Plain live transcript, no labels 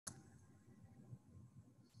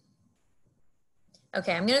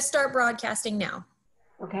Okay, I'm going to start broadcasting now.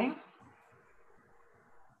 Okay.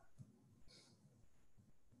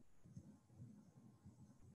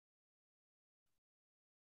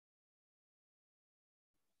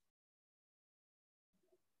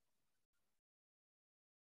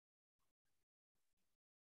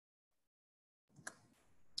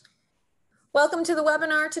 Welcome to the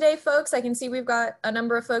webinar today, folks. I can see we've got a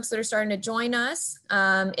number of folks that are starting to join us.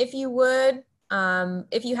 If you would,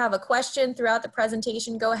 if you have a question throughout the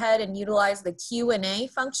presentation, go ahead and utilize the Q&A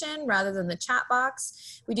function rather than the chat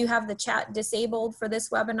box. We do have the chat disabled for this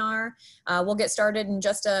webinar. We'll get started in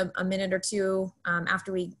just a minute or two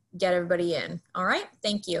after we get everybody in. All right,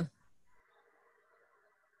 thank you.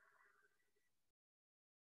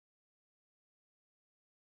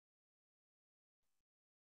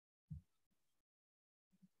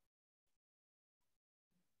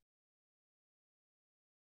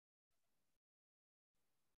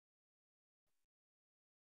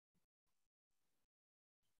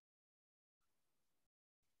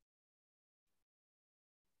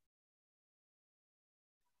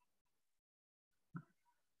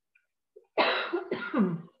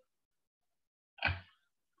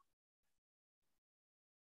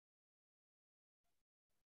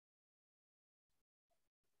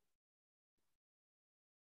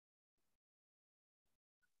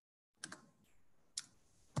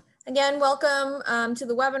 Again, welcome to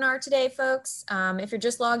the webinar today, folks. If you're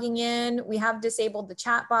just logging in, we have disabled the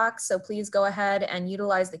chat box, so please go ahead and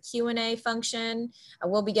utilize the Q&A function.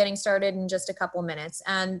 We'll be getting started in just a couple minutes.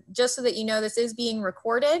 And just so that you know, this is being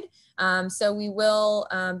recorded, so we will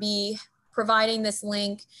be providing this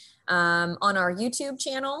link on our YouTube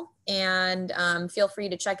channel, and feel free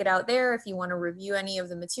to check it out there if you want to review any of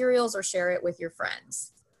the materials or share it with your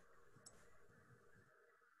friends.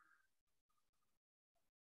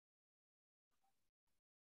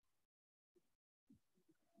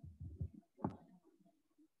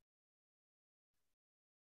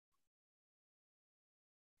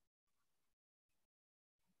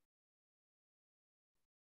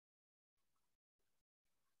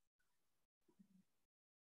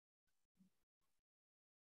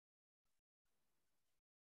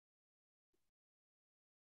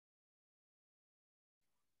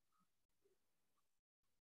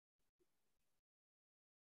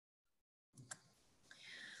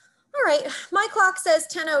 All right, my clock says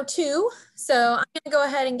 10:02, so I'm going to go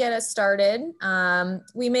ahead and get us started.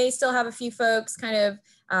 We may still have a few folks kind of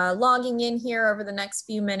logging in here over the next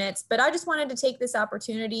few minutes, but I just wanted to take this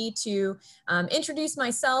opportunity to introduce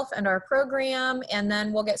myself and our program, and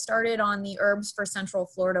then we'll get started on the Herbs for Central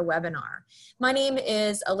Florida webinar. My name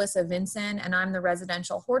is Alyssa Vinson, and I'm the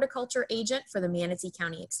residential horticulture agent for the Manatee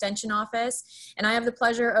County Extension Office, and I have the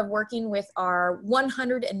pleasure of working with our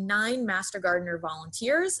 109 Master Gardener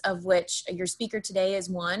volunteers, of which your speaker today is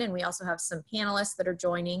one, and we also have some panelists that are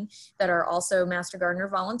joining that are also Master Gardener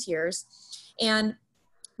volunteers. And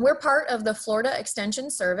we're part of the Florida Extension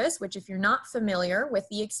Service, which if you're not familiar with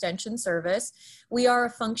the Extension Service, we are a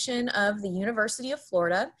function of the University of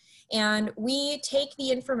Florida, and we take the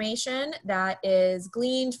information that is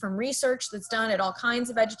gleaned from research that's done at all kinds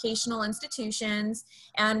of educational institutions,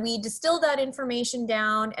 and we distill that information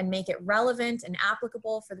down and make it relevant and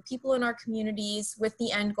applicable for the people in our communities, with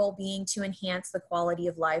the end goal being to enhance the quality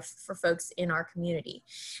of life for folks in our community.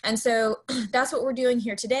 And so that's what we're doing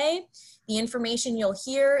here today. The information you'll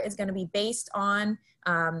hear is going to be based on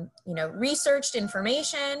researched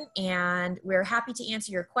information, and we're happy to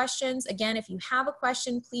answer your questions. Again, if you have a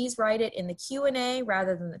question, please write it in the Q&A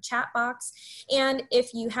rather than the chat box. And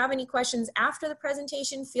if you have any questions after the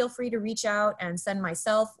presentation, feel free to reach out and send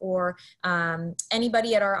myself or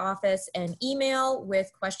anybody at our office an email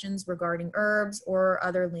with questions regarding herbs or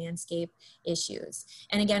other landscape issues.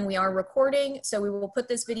 And again, we are recording, so we will put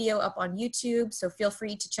this video up on YouTube, so feel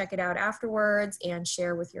free to check it out afterwards and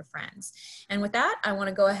share with your friends. And with that, I want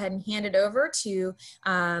to go ahead and hand it over to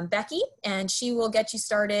Becky, and she will get you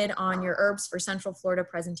started on your Herbs for Central Florida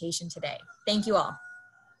presentation today. Thank you all.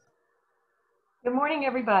 Good morning,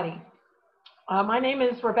 everybody. My name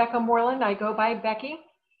is Rebecca Moreland. I go by Becky.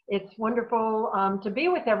 It's wonderful to be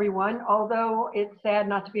with everyone, although it's sad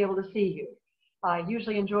not to be able to see you. I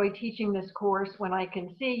usually enjoy teaching this course when I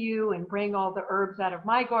can see you and bring all the herbs out of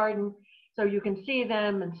my garden so you can see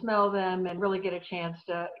them and smell them and really get a chance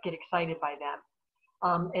to get excited by them.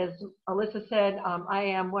 As Alyssa said, I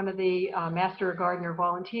am one of the Master Gardener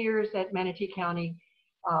volunteers at Manatee County.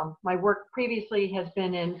 My work previously has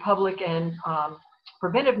been in public and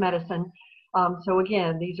preventive medicine. So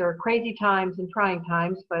again, these are crazy times and trying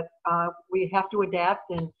times, but we have to adapt,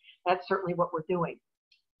 and that's certainly what we're doing.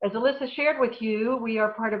 As Alyssa shared with you, we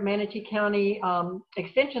are part of Manatee County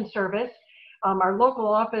Extension Service. Our local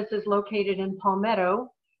office is located in Palmetto,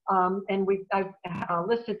 and I've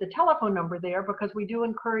listed the telephone number there because we do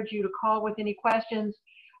encourage you to call with any questions.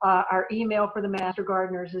 Our email for the Master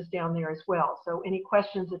Gardeners is down there as well. So any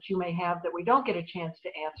questions that you may have that we don't get a chance to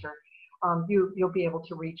answer, you'll be able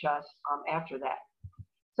to reach us after that.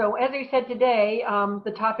 So as I said today,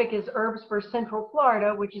 the topic is herbs for Central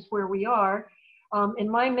Florida, which is where we are.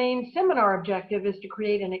 And my main seminar objective is to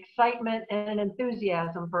create an excitement and an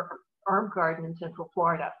enthusiasm for herb garden in Central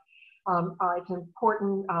Florida. It's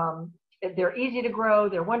important, they're easy to grow,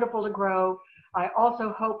 they're wonderful to grow. I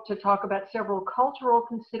also hope to talk about several cultural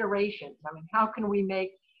considerations. I mean, how can we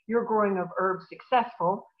make your growing of herbs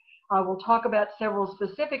successful? We'll talk about several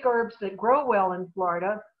specific herbs that grow well in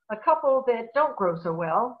Florida, a couple that don't grow so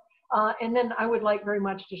well, and then I would like very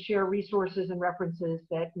much to share resources and references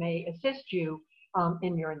that may assist you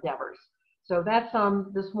in your endeavors. So that's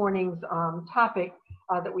this morning's topic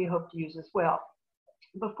that we hope to use as well.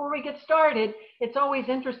 Before we get started, it's always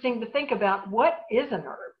interesting to think about what is an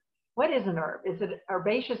herb? What is an herb? Is it an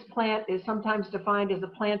herbaceous plant? Is sometimes defined as a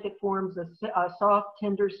plant that forms a soft,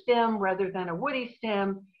 tender stem rather than a woody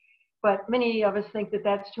stem. But many of us think that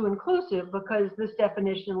that's too inclusive because this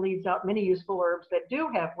definition leaves out many useful herbs that do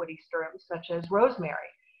have woody stems, such as rosemary.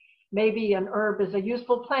 Maybe an herb is a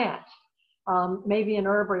useful plant. Maybe an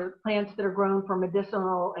herb are plants that are grown for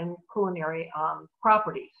medicinal and culinary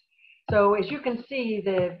properties. So as you can see,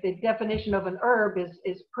 the definition of an herb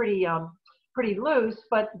is pretty loose,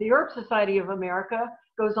 but the Herb Society of America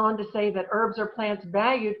goes on to say that herbs are plants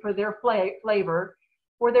valued for their flavor,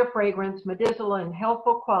 for their fragrance, medicinal and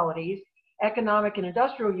healthful qualities, economic and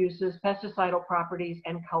industrial uses, pesticidal properties,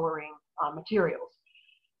 and coloring materials.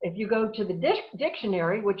 If you go to the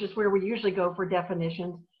dictionary, which is where we usually go for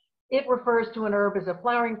definitions, it refers to an herb as a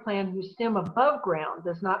flowering plant whose stem above ground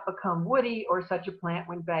does not become woody or such a plant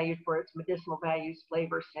when valued for its medicinal values,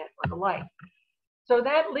 flavor, scent, or the like. So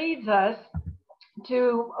that leads us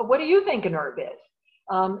to what do you think an herb is?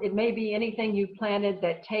 It may be anything you've planted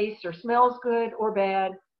that tastes or smells good or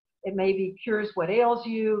bad. It may be cures what ails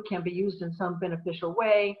you, can be used in some beneficial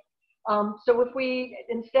way. So if we,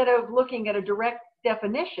 instead of looking at a direct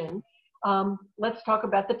definition, let's talk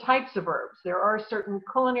about the types of herbs. There are certain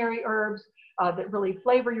culinary herbs that really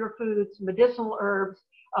flavor your foods, medicinal herbs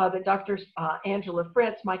that Dr. Angela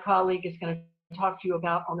Fritz, my colleague, is going to talk to you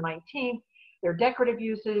about on the 19th. There are decorative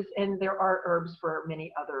uses, and there are herbs for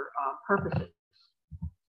many other purposes.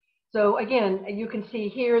 So again, you can see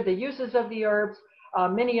here the uses of the herbs.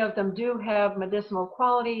 Many of them do have medicinal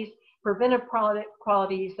qualities, preventive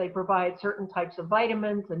qualities. They provide certain types of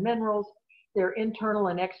vitamins and minerals. There are internal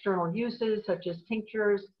and external uses, such as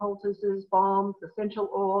tinctures, poultices, balms, essential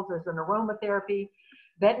oils as an aromatherapy,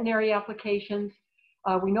 veterinary applications.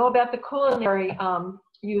 We know about the culinary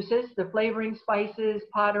uses, the flavoring, spices,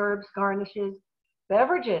 pot herbs, garnishes,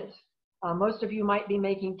 beverages. Most of you might be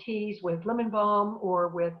making teas with lemon balm or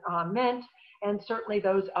with mint, and certainly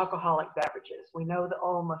those alcoholic beverages. We know the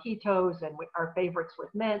all mojitos and our favorites with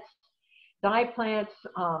mints, dye plants,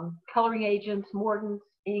 coloring agents, mordants,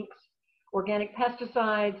 inks, organic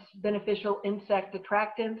pesticides, beneficial insect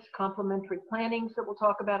attractants, complementary plantings that we'll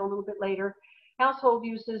talk about a little bit later, household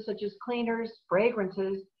uses such as cleaners,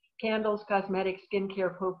 fragrances, candles, cosmetics,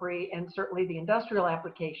 skincare, potpourri, and certainly the industrial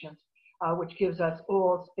applications, which gives us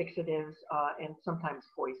oils, fixatives, and sometimes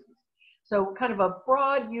poisons. So kind of a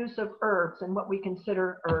broad use of herbs and what we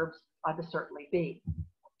consider herbs to certainly be.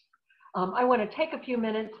 I want to take a few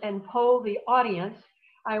minutes and poll the audience.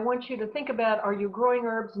 I want you to think about, are you growing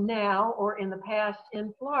herbs now or in the past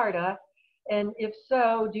in Florida? And if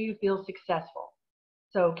so, do you feel successful?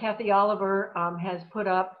 So Kathy Oliver has put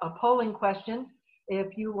up a polling question.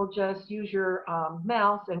 If you will just use your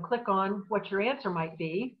mouse and click on what your answer might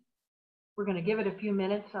be. We're going to give it a few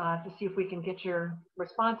minutes to see if we can get your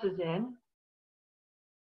responses in.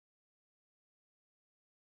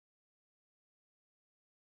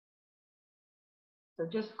 So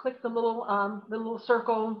just click the little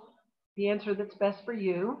circle, the answer that's best for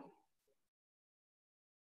you.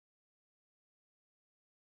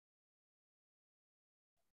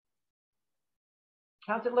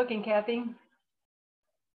 How's it looking, Kathy?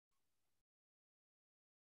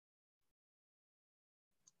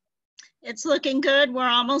 It's looking good. We're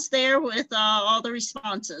almost there with all the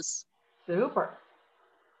responses. Super.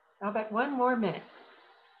 How about one more minute?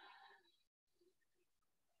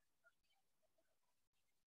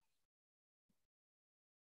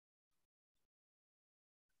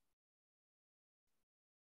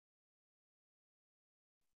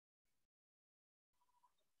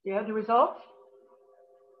 Do you have the results?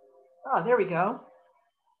 Oh, there we go.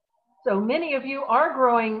 So many of you are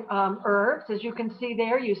growing herbs, as you can see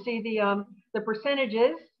there. You see the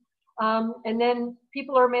percentages, and then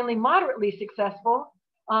people are mainly moderately successful.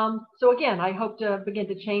 So again, I hope to begin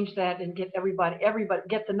to change that and get everybody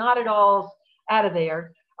get the not at alls out of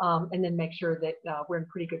there, and then make sure that we're in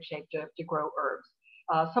pretty good shape to grow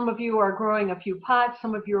herbs. Some of you are growing a few pots.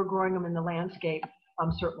 Some of you are growing them in the landscape,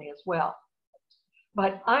 certainly as well.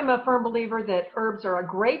 But I'm a firm believer that herbs are a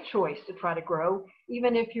great choice to try to grow,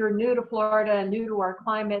 even if you're new to Florida, new to our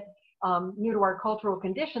climate, new to our cultural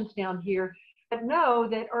conditions down here. But know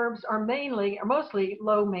that herbs are mostly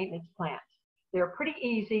low maintenance plants. They're pretty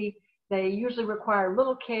easy. They usually require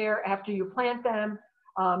little care after you plant them.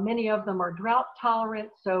 Many of them are drought tolerant,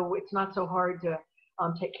 so it's not so hard to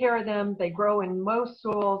take care of them. They grow in most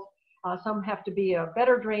soils. Some have to be a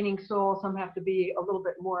better draining soil. Some have to be a little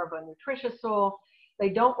bit more of a nutritious soil. They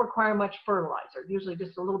don't require much fertilizer, usually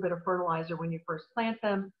just a little bit of fertilizer when you first plant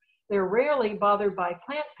them. They're rarely bothered by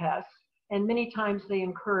plant pests, and many times they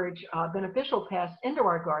encourage beneficial pests into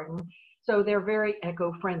our garden, so they're very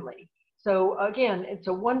eco-friendly. So again, it's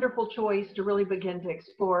a wonderful choice to really begin to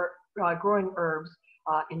explore growing herbs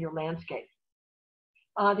in your landscape.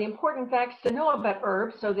 The important facts to know about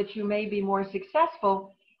herbs so that you may be more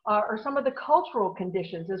successful are some of the cultural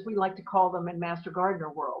conditions, as we like to call them in Master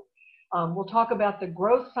Gardener world. We'll talk about the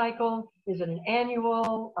growth cycle. Is it an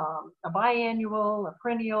annual, a biannual, a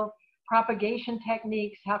perennial? Propagation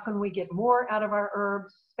techniques. How can we get more out of our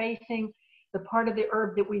herbs? Spacing. The part of the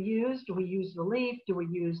herb that we use. Do we use the leaf? Do we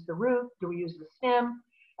use the root? Do we use the stem?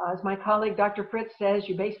 As my colleague Dr. Fritz says,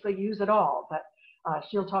 you basically use it all, but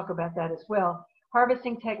she'll talk about that as well.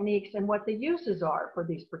 Harvesting techniques and what the uses are for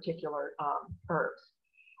these particular herbs.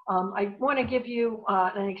 I want to give you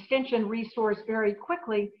an extension resource very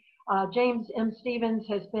quickly. James M. Stevens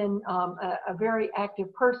has been a very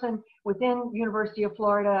active person within University of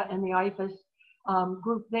Florida and the IFAS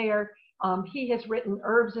group there. He has written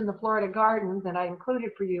Herbs in the Florida Garden that I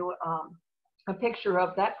included for you, a picture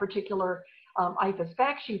of that particular IFAS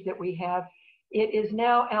fact sheet that we have. It is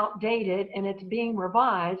now outdated and it's being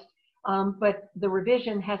revised, but the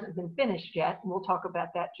revision hasn't been finished yet. And we'll talk about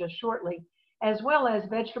that just shortly. As well as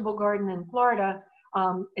Vegetable Garden in Florida.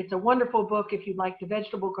 It's a wonderful book if you'd like the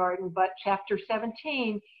vegetable garden, but chapter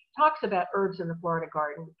 17 talks about herbs in the Florida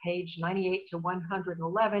garden. Page 98 to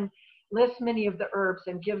 111 lists many of the herbs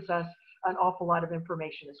and gives us an awful lot of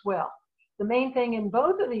information as well. The main thing in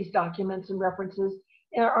both of these documents and references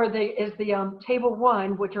is the table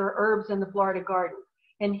 1, which are herbs in the Florida garden.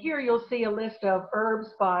 And here you'll see a list of herbs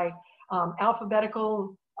by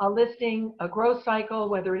alphabetical listing, a growth cycle,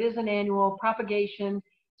 whether it is an annual, propagation,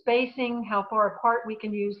 spacing, how far apart we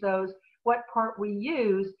can use those, what part we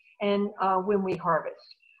use, and when we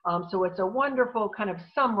harvest. So it's a wonderful kind of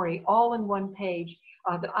summary all in one page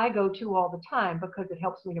that I go to all the time because it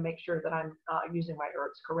helps me to make sure that I'm using my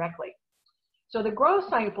herbs correctly. So the growth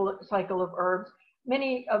cycle of herbs,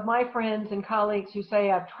 many of my friends and colleagues who say,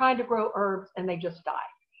 I've tried to grow herbs and they just die.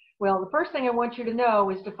 Well, the first thing I want you to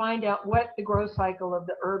know is to find out what the growth cycle of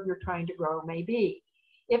the herb you're trying to grow may be.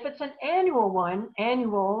 If it's an annual one,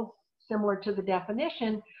 annuals, similar to the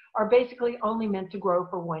definition, are basically only meant to grow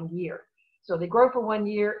for 1 year. So they grow for 1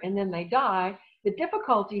 year and then they die. The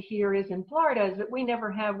difficulty here is in Florida is that we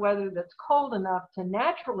never have weather that's cold enough to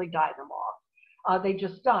naturally die them off. They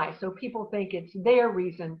just die. So people think it's their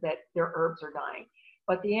reason that their herbs are dying.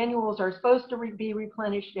 But the annuals are supposed to be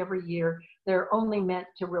replenished every year. They're only meant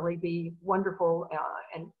to really be wonderful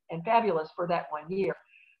and fabulous for that 1 year.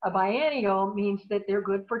 A biennial means that they're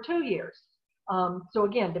good for 2 years. So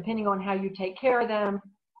again, depending on how you take care of them,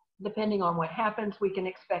 depending on what happens, we can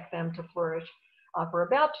expect them to flourish for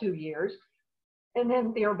about 2 years. And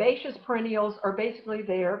then the herbaceous perennials are basically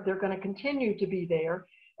there. They're going to continue to be there.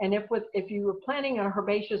 And if you were planting a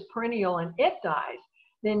herbaceous perennial and it dies,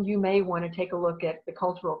 then you may want to take a look at the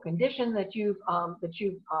cultural condition that you've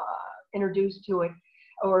introduced to it,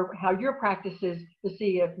 or how your practice is to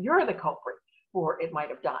see if you're the culprit or it might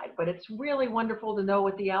have died. But it's really wonderful to know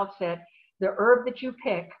at the outset, the herb that you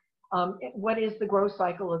pick, what is the growth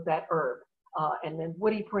cycle of that herb. And then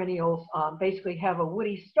woody perennials basically have a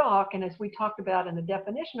woody stalk. And as we talked about in the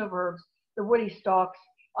definition of herbs, the woody stalks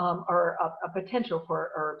are a potential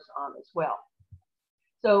for herbs as well.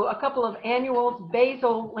 So a couple of annuals.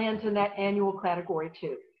 Basil lands in that annual category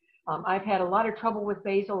too. I've had a lot of trouble with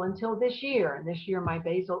basil until this year, and this year my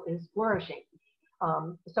basil is flourishing.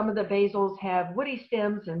 Some of the basils have woody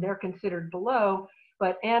stems and they're considered below,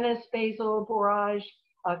 but anise, basil, borage,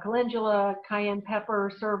 calendula, cayenne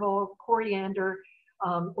pepper, serval, coriander,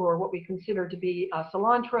 or what we consider to be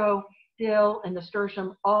cilantro, dill, and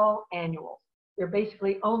nasturtium, all annuals. They're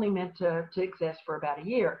basically only meant to exist for about a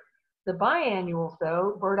year. The biannuals,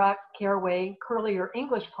 though, burdock, caraway, curly, or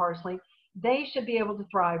English parsley, they should be able to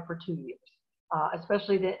thrive for 2 years,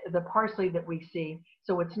 especially the parsley that we see.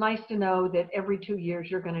 So it's nice to know that every 2 years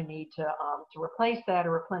you're going to need to replace that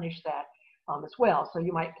or replenish that as well. So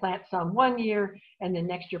you might plant some 1 year and then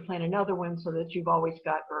next year plant another one so that you've always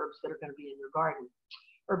got herbs that are going to be in your garden.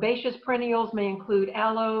 Herbaceous perennials may include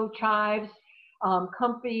aloe, chives,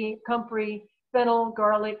 comfrey, fennel,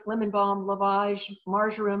 garlic, lemon balm, lavage,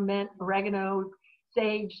 marjoram, mint, oregano,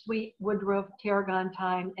 sage, sweet woodruff, tarragon,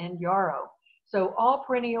 thyme, and yarrow. So all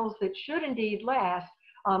perennials that should indeed last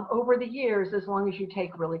over the years as long as you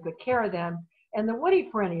take really good care of them. And the woody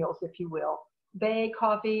perennials, if you will, bay,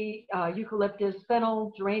 coffee, eucalyptus,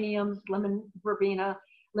 fennel, geraniums, lemon verbena,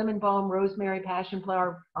 lemon balm, rosemary, passion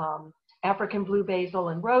flower, African blue basil,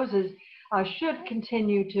 and roses should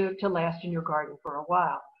continue to last in your garden for a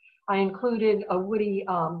while. I included a woody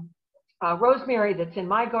rosemary that's in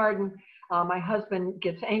my garden. My husband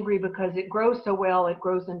gets angry because it grows so well. It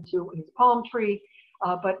grows into his palm tree.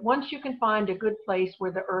 But once you can find a good place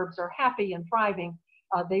where the herbs are happy and thriving,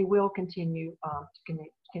 they will continue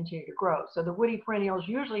to grow. So the woody perennials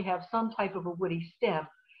usually have some type of a woody stem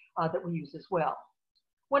that we use as well.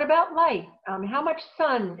 What about light? How much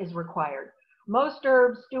sun is required? Most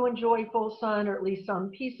herbs do enjoy full sun, or at least some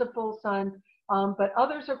piece of full sun, but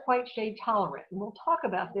others are quite shade tolerant. And we'll talk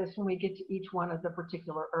about this when we get to each one of the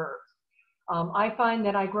particular herbs. I find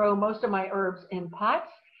that I grow most of my herbs in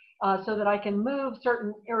pots so that I can move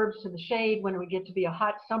certain herbs to the shade when we get to be a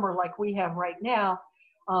hot summer like we have right now.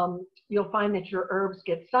 You'll find that your herbs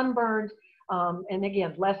get sunburned, and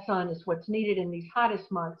again, less sun is what's needed in these hottest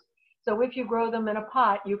months. So if you grow them in a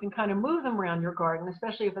pot, you can kind of move them around your garden,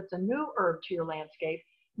 especially if it's a new herb to your landscape.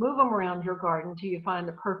 Move them around your garden until you find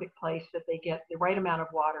the perfect place that they get the right amount of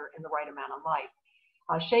water and the right amount of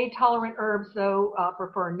light. Shade-tolerant herbs, though,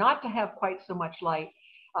 prefer not to have quite so much light.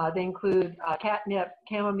 They include catnip,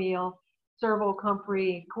 chamomile, serval,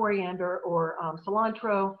 comfrey, coriander, or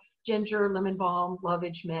cilantro, ginger, lemon balm,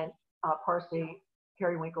 lovage, mint, parsley,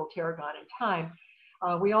 periwinkle, tarragon, and thyme.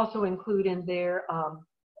 We also include in there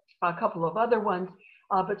a couple of other ones,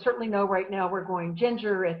 but certainly know right now we're going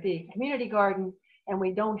ginger at the community garden, and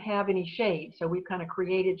we don't have any shade. So we've kind of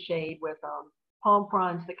created shade with palm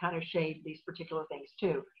fronds that kind of shade these particular things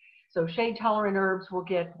too. So shade tolerant herbs will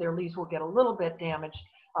get, their leaves will get a little bit damaged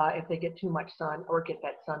if they get too much sun or get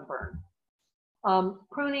that sunburn.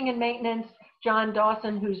 Pruning and maintenance, John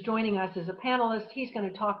Dawson, who's joining us as a panelist, he's going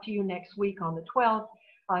to talk to you next week on the 12th.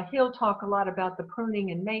 He'll talk a lot about the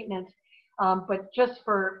pruning and maintenance. But just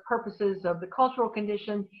for purposes of the cultural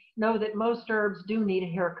condition, know that most herbs do need a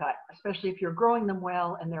haircut, especially if you're growing them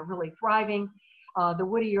well and they're really thriving. The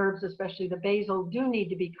woody herbs, especially the basil, do need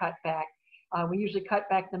to be cut back. We usually cut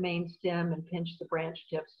back the main stem and pinch the branch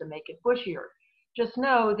tips to make it bushier. Just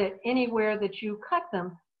know that anywhere that you cut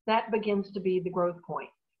them, that begins to be the growth point.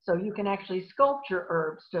 So you can actually sculpt your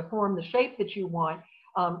herbs to form the shape that you want,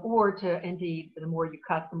 or to indeed, the more you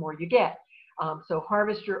cut, the more you get. So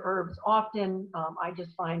harvest your herbs often. I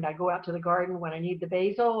just find I go out to the garden when I need the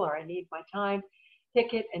basil or I need my thyme,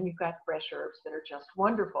 pick it, and you've got fresh herbs that are just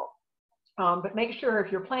wonderful. But make sure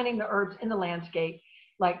if you're planting the herbs in the landscape,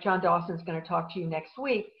 like John Dawson's going to talk to you next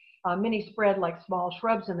week, many spread like small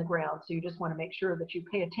shrubs in the ground. So you just want to make sure that you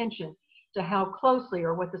pay attention to how closely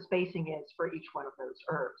or what the spacing is for each one of those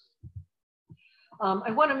herbs.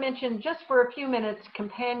 I want to mention just for a few minutes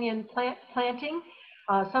companion planting.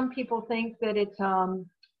 Some people think that it's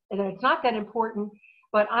not that important,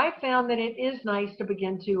 but I found that it is nice to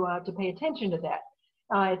begin to pay attention to that.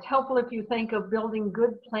 It's helpful if you think of building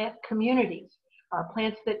good plant communities,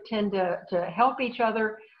 plants that tend to help each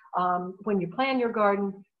other. When you plan your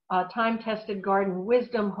garden, time-tested garden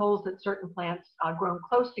wisdom holds that certain plants grown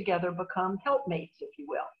close together become helpmates, if you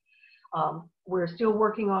will. We're still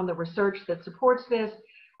working on the research that supports this,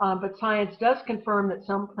 but science does confirm that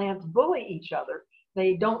some plants bully each other.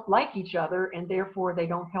 They don't like each other, and therefore they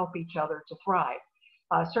don't help each other to thrive.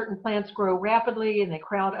 Certain plants grow rapidly and they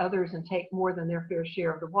crowd others and take more than their fair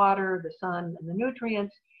share of the water, the sun, and the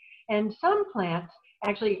nutrients. And some plants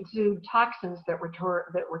actually exude toxins that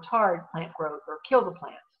retard plant growth or kill the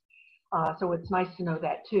plants. So it's nice to know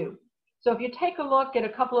that too. So if you take a look at a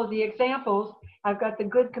couple of the examples, I've got the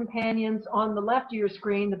good companions on the left of your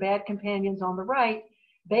screen, the bad companions on the right.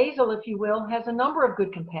 Basil, if you will, has a number of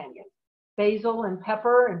good companions. Basil and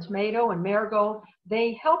pepper and tomato and marigold,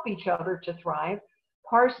 they help each other to thrive.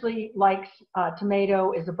 Parsley likes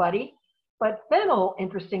tomato as a buddy, but fennel,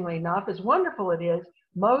 interestingly enough, as wonderful it is,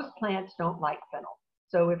 most plants don't like fennel.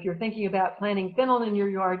 So if you're thinking about planting fennel in your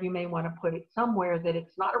yard, you may want to put it somewhere that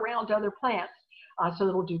it's not around other plants, so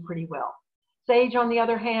it'll do pretty well. Sage, on the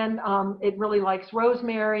other hand, it really likes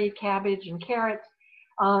rosemary, cabbage, and carrots,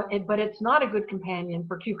 but it's not a good companion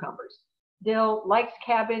for cucumbers. Dill likes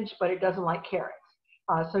cabbage, but it doesn't like carrots.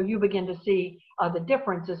 So you begin to see the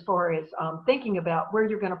difference as far as thinking about where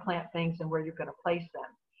you're going to plant things and where you're going to place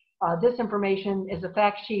them. This information is a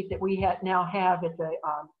fact sheet that we now have at the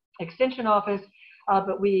Extension office,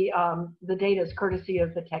 but the data is courtesy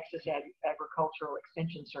of the Texas Agricultural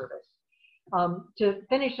Extension Service. To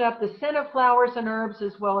finish up, the scent of flowers and herbs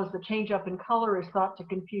as well as the change up in color is thought to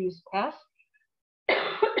confuse pests.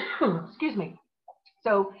 Excuse me.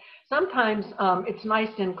 So sometimes it's nice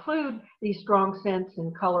to include these strong scents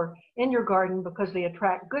and color in your garden because they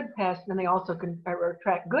attract good pests and they also can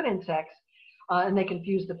attract good insects and they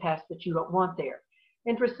confuse the pests that you don't want there.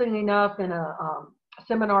 Interestingly enough, in a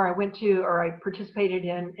seminar I went to or I participated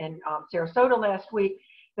in Sarasota last week,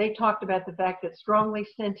 they talked about the fact that strongly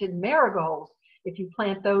scented marigolds, if you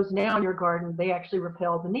plant those now in your garden, they actually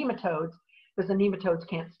repel the nematodes because the nematodes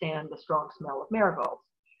can't stand the strong smell of marigolds.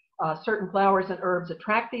 Certain flowers and herbs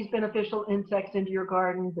attract these beneficial insects into your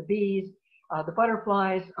garden, the bees, the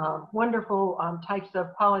butterflies, wonderful types of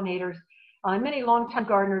pollinators. Many longtime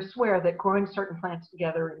gardeners swear that growing certain plants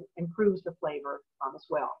together improves the flavor as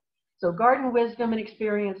well. So garden wisdom and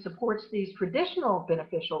experience supports these traditional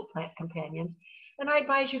beneficial plant companions. And I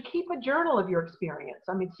advise you keep a journal of your experience.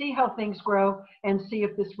 I mean, see how things grow and see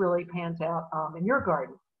if this really pans out in your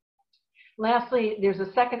garden. Lastly, there's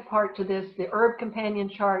a second part to this, the herb companion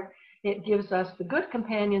chart. It gives us the good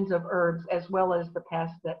companions of herbs as well as the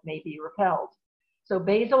pests that may be repelled. So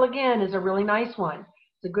basil, again, is a really nice one.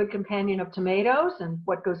 It's a good companion of tomatoes, and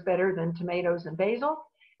what goes better than tomatoes and basil?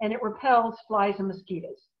 And it repels flies and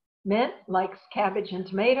mosquitoes. Mint likes cabbage and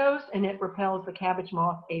tomatoes, and it repels the cabbage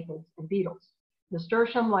moth, aphids, and beetles.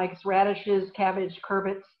 Nasturtium likes radishes, cabbage,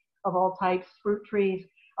 curvets of all types, fruit trees,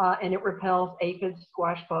 and it repels aphids,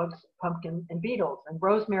 squash bugs, pumpkin, and beetles. And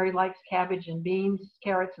rosemary likes cabbage and beans,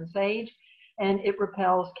 carrots, and sage, and it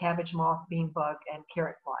repels cabbage moth, bean bug, and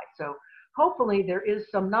carrot fly. So hopefully there is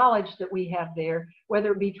some knowledge that we have there,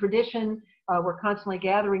 whether it be tradition, we're constantly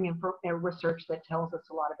gathering research that tells us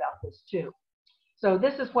a lot about this too. So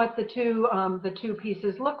this is what the two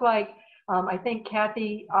pieces look like. I think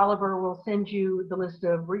Kathy Oliver will send you the list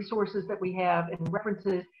of resources that we have and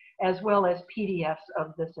references, as well as PDFs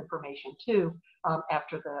of this information too,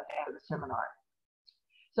 after the seminar.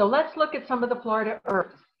 So let's look at some of the Florida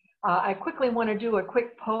herbs. I quickly want to do a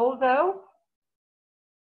quick poll though.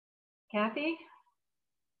 Kathy?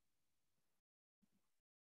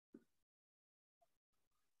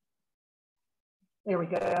 There we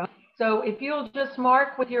go. So if you'll just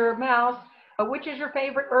mark with your mouse, which is your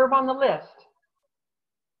favorite herb on the list?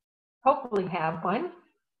 Hopefully have one.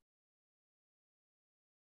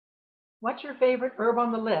 What's your favorite herb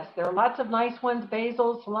on the list? There are lots of nice ones: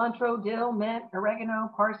 basil, cilantro, dill, mint,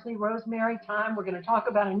 oregano, parsley, rosemary, thyme. We're going to talk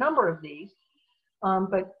about a number of these,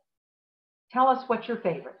 but tell us what's your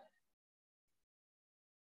favorite.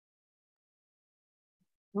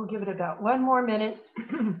 We'll give it about one more minute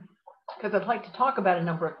because I'd like to talk about a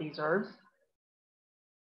number of these herbs.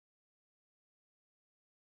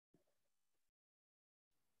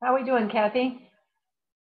 How are we doing, Kathy?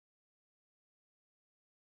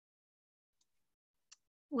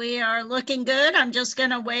 We are looking good. I'm just going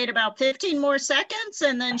to wait about 15 more seconds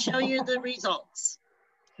and then show you the results.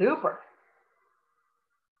 Super.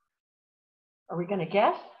 Are we going to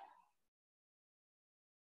guess?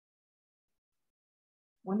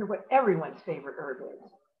 Wonder what everyone's favorite herb is.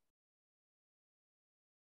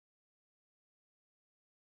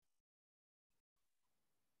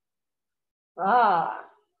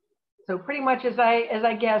 So pretty much as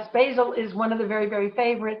I guess, basil is one of the very, very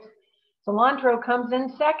favorites. Cilantro comes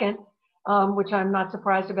in second, which I'm not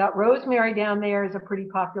surprised about. Rosemary down there is a pretty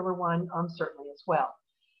popular one, certainly as well.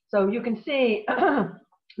 So you can see,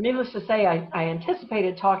 needless to say, I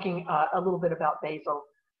anticipated talking a little bit about basil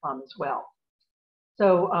as well.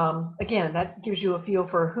 So again, that gives you a feel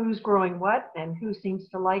for who's growing what and who seems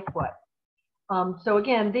to like what. So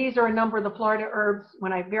again, these are a number of the Florida herbs.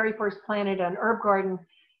 When I very first planted an herb garden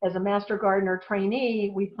as a master gardener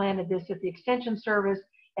trainee, we planted this at the Extension Service,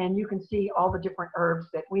 and you can see all the different herbs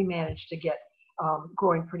that we managed to get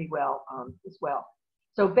growing pretty well as well.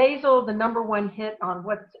 So basil, the #1 hit on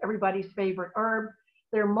what's everybody's favorite herb.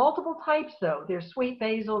 There are multiple types though. There's sweet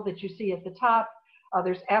basil that you see at the top.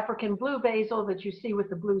 There's African blue basil that you see with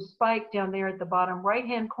the blue spike down there at the bottom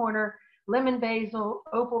right-hand corner. Lemon basil,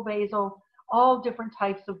 opal basil, all different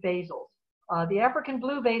types of basils. The African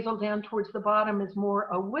blue basil down towards the bottom is more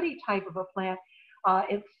a woody type of a plant.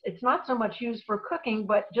 It's not so much used for cooking,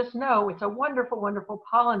 but just know it's a wonderful, wonderful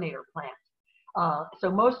pollinator plant.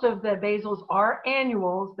 So most of the basils are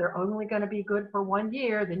annuals. They're only going to be good for 1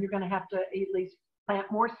 year. Then you're going to have to at least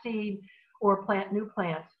plant more seed or plant new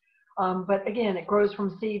plants. But again, it grows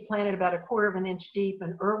from seed planted about 1/4 of an inch deep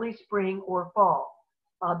in early spring or fall.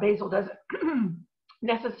 Basil doesn't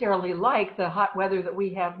necessarily like the hot weather that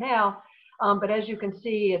we have now, but as you can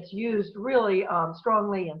see, it's used really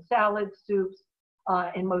strongly in salads, soups,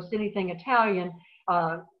 and most anything Italian.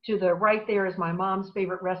 To the right there is my mom's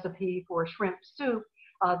favorite recipe for shrimp soup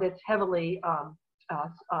that's heavily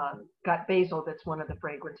got basil. That's one of the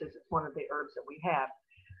fragrances. It's one of the herbs that we have.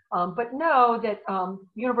 But know that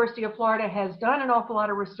University of Florida has done an awful lot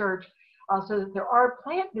of research so that there are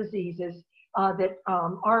plant diseases that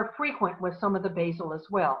are frequent with some of the basil as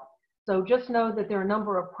well. So just know that there are a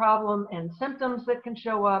number of problems and symptoms that can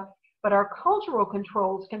show up, but our cultural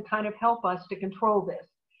controls can kind of help us to control this.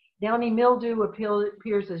 Downy mildew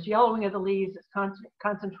appears as yellowing of the leaves. It's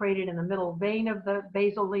concentrated in the middle vein of the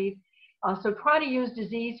basil leaf. So try to use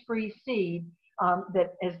disease-free seed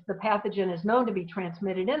that as the pathogen is known to be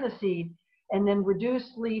transmitted in the seed, and then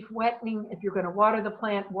reduce leaf wetting. If you're going to water the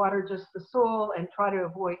plant, water just the soil and try to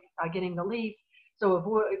avoid getting the leaf. So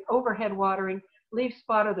avoid overhead watering. Leaf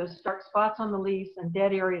spot are those dark spots on the leaves and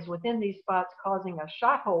dead areas within these spots causing a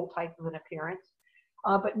shot hole type of an appearance.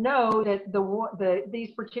 But know that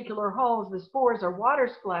these particular holes, the spores, are water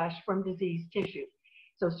splashed from diseased tissue.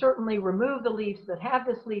 So certainly remove the leaves that have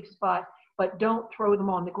this leaf spot, but don't throw them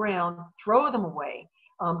on the ground. Throw them away,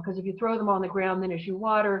 because if you throw them on the ground, then as you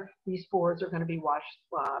water, these spores are going to be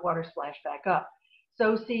water splashed back up.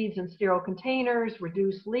 Sow seeds in sterile containers,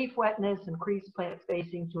 reduce leaf wetness, increase plant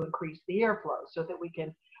spacing to increase the airflow so that we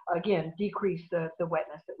can, again, decrease the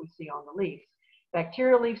wetness that we see on the leaves.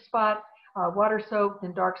 Bacterial leaf spot, water soaked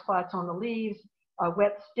and dark spots on the leaves.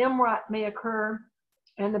 Wet stem rot may occur,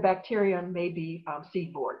 and the bacteria may be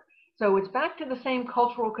seed-borne. So it's back to the same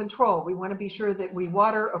cultural control. We want to be sure that we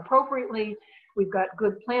water appropriately. We've got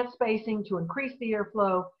good plant spacing to increase the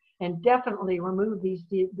airflow, and definitely remove these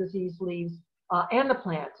diseased leaves and the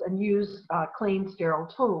plants, and use clean, sterile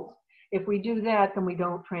tools. If we do that, then we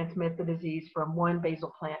don't transmit the disease from one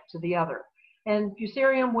basil plant to the other. And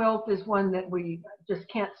Fusarium wilt is one that we just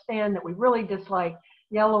can't stand, that we really dislike.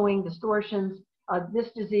 Yellowing, distortions.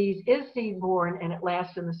 This disease is seed-borne, and it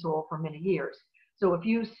lasts in the soil for many years. So if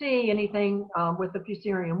you see anything with the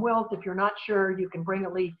Fusarium wilt, if you're not sure, you can bring a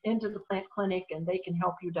leaf into the plant clinic and they can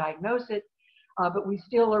help you diagnose it. But we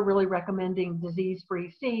still are really recommending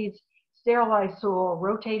disease-free seeds, sterilized soil,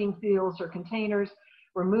 rotating fields or containers,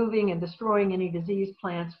 removing and destroying any diseased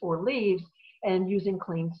plants or leaves, and using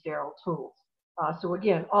clean, sterile tools. So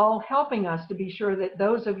again, all helping us to be sure that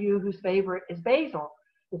those of you whose favorite is basil,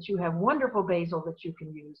 that you have wonderful basil that you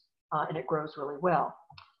can use, and it grows really well.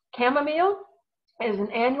 Chamomile is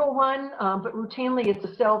an annual one, but routinely it's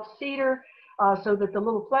a self-seeder, so that the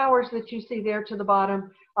little flowers that you see there to the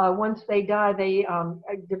bottom, once they die, they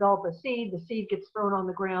develop a seed. The seed gets thrown on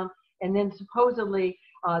the ground, and then supposedly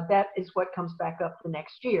that is what comes back up the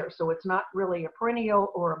next year. So it's not really a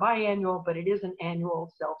perennial or a biannual, but it is an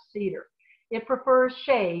annual self-seeder. It prefers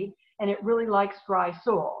shade, and it really likes dry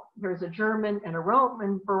soil. There's a German and a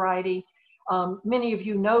Roman variety. Many of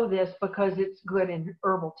you know this because it's good in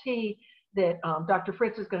herbal tea that Dr.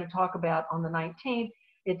 Fritz is going to talk about on the 19th.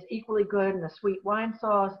 It's equally good in a sweet wine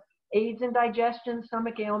sauce, aids in digestion,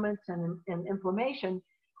 stomach ailments, and inflammation.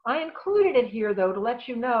 I included it here, though, to let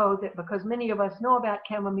you know that because many of us know about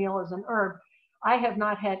chamomile as an herb, I have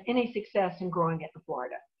not had any success in growing it in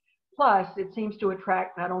Florida. Plus, it seems to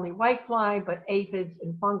attract not only whitefly, but aphids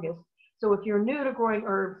and fungus. So if you're new to growing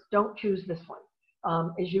herbs, don't choose this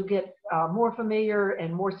one. As you get more familiar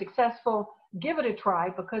and more successful, give it a try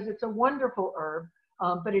because it's a wonderful herb,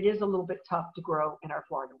 but it is a little bit tough to grow in our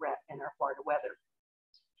Florida weather.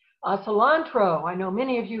 Cilantro, I know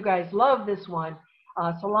many of you guys love this one.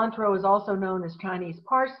 Cilantro is also known as Chinese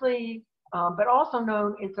parsley, but also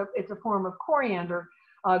known, it's a form of coriander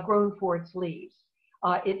grown for its leaves.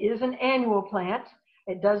 It is an annual plant.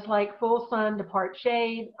 It does like full sun to part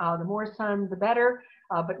shade. The more sun, the better,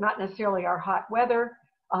 but not necessarily our hot weather.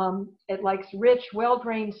 It likes rich,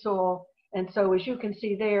 well-drained soil. And so as you can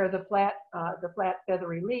see there, the flat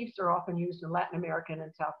feathery leaves are often used in Latin American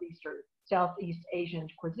and Southeast Asian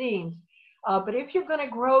cuisines. But if you're going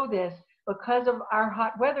to grow this, because of our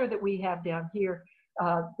hot weather that we have down here,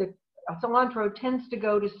 the cilantro tends to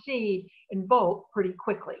go to seed in bulk pretty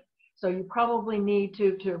quickly. So you probably need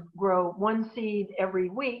to grow one seed every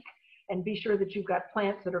week and be sure that you've got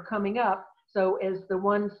plants that are coming up So as the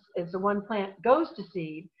one plant goes to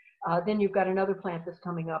seed, then you've got another plant that's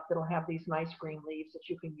coming up that'll have these nice green leaves that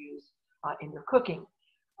you can use in your cooking.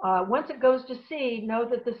 Once it goes to seed, know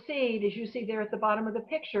that the seed, as you see there at the bottom of the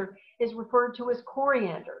picture, is referred to as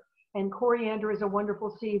coriander. And coriander is a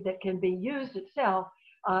wonderful seed that can be used itself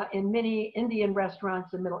in many Indian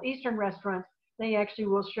restaurants and Middle Eastern restaurants. They actually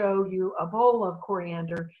will show you a bowl of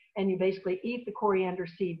coriander, and you basically eat the coriander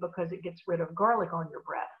seed because it gets rid of garlic on your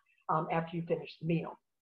breath after you finish the meal.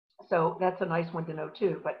 So that's a nice one to know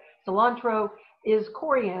too. But cilantro is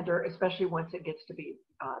coriander, especially once it gets to be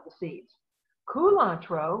the seeds.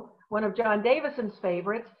 Culantro, one of John Davison's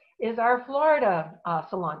favorites, is our Florida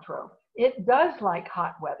cilantro. It does like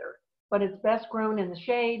hot weather, but it's best grown in the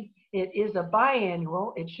shade. It is a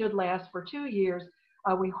biannual. It should last for 2 years.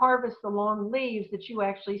 We harvest the long leaves that you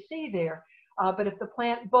actually see there. But if the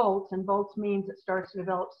plant bolts, and bolts means it starts to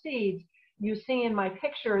develop seeds, you see in my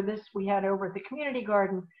picture, this we had over at the community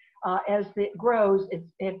garden, as it grows,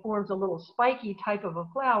 it forms a little spiky type of a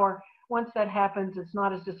flower. Once that happens, it's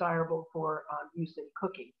not as desirable for use in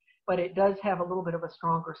cooking, but it does have a little bit of a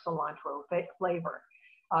stronger cilantro flavor.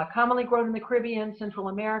 Commonly grown in the Caribbean, Central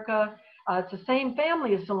America. It's the same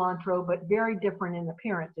family as cilantro, but very different in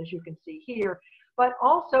appearance, as you can see here, but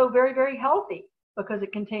also very, very healthy because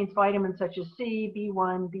it contains vitamins such as C,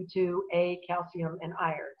 B1, B2, A, calcium, and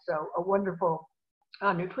iron. So a wonderful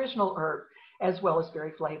nutritional herb, as well as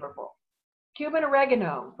very flavorful. Cuban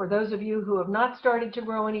oregano, for those of you who have not started to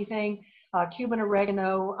grow anything, Cuban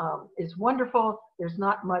oregano is wonderful. There's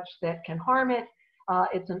not much that can harm it.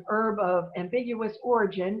 It's an herb of ambiguous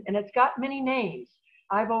origin, and it's got many names.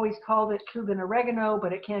 I've always called it Cuban oregano,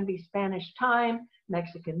 but it can be Spanish thyme,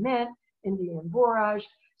 Mexican mint, Indian borage.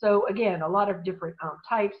 So again, a lot of different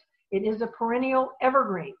types. It is a perennial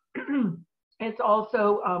evergreen. It's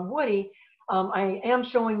also woody. I am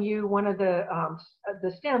showing you one of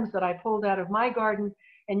the stems that I pulled out of my garden,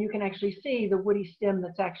 and you can actually see the woody stem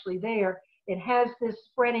that's actually there. It has this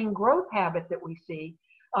spreading growth habit that we see,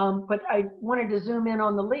 but I wanted to zoom in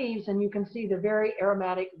on the leaves, and you can see the very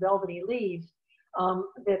aromatic velvety leaves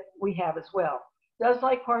that we have as well. Does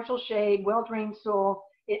like partial shade, well-drained soil.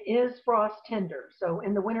 It is frost tender, so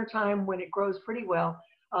in the wintertime when it grows pretty well,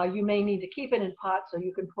 you may need to keep it in pots so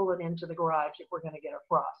you can pull it into the garage if we're going to get a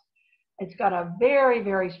frost. It's got a very,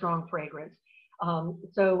 very strong fragrance.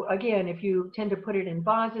 So again, if you tend to put it in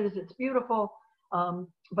vases, it's beautiful.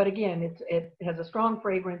 But again, it has a strong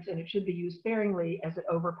fragrance, and it should be used sparingly as it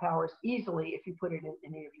overpowers easily if you put it in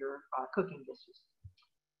any of your cooking dishes.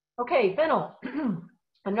 Okay, fennel,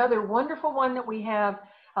 another wonderful one that we have,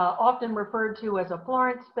 often referred to as a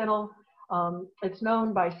Florence fennel. It's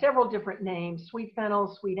known by several different names: sweet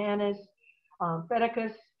fennel, sweet anise,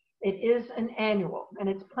 Pheticus. It is an annual, and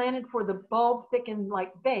it's planted for the bulb thickened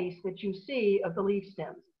like base that you see of the leaf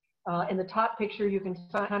stems. In the top picture, you can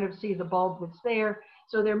kind of see the bulb that's there.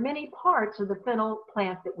 So there are many parts of the fennel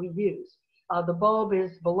plant that we use. The bulb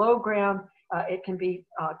is below ground. It can be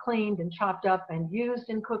cleaned and chopped up and used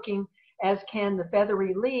in cooking, as can the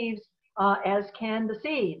feathery leaves, as can the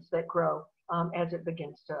seeds that grow as it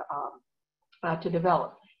begins to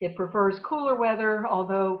develop. It prefers cooler weather,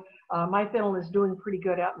 although my fennel is doing pretty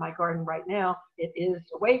good out in my garden right now. It is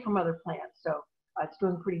away from other plants, so it's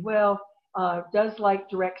doing pretty well. Does like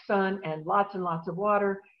direct sun and lots of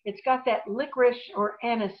water. It's got that licorice or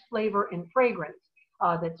anise flavor and fragrance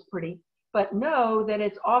that's pretty, but know that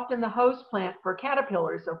it's often the host plant for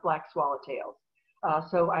caterpillars of black swallowtails.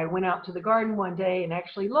 So I went out to the garden one day and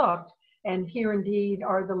actually looked, and here indeed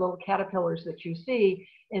are the little caterpillars that you see.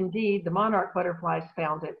 Indeed, the monarch butterflies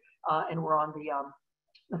found it and were on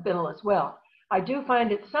the fennel as well. I do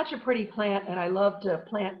find it such a pretty plant, and I love to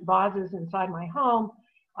plant vases inside my home.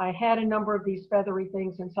 I had a number of these feathery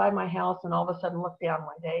things inside my house, and all of a sudden looked down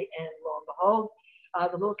one day, and lo and behold,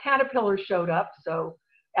 the little caterpillars showed up. So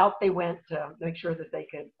out they went to make sure that they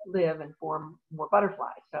could live and form more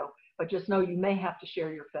butterflies. So, but just know you may have to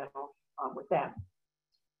share your fennel with them.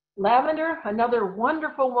 Lavender, another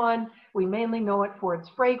wonderful one. We mainly know it for its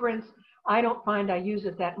fragrance. I don't find I use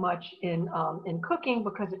it that much in cooking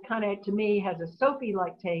because it kind of, to me, has a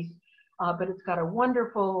soapy-like taste, but it's got a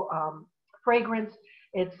wonderful fragrance.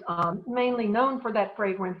 It's mainly known for that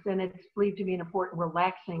fragrance, and it's believed to be an important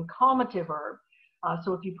relaxing, calmative herb.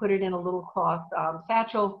 So if you put it in a little cloth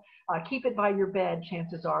satchel, keep it by your bed,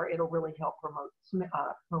 chances are it'll really help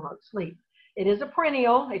promote sleep. It is a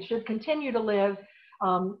perennial. It should continue to live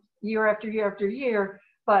year after year after year,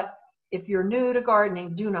 but if you're new to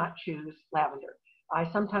gardening, do not choose lavender.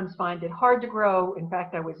 I sometimes find it hard to grow. In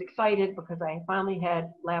fact, I was excited because I finally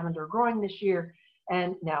had lavender growing this year,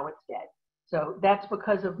 and now it's dead. So that's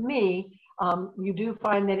because of me You do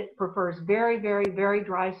find that it prefers very, very, very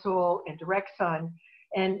dry soil and direct sun.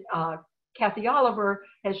 And Kathy Oliver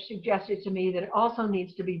has suggested to me that it also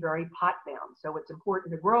needs to be very pot bound. So it's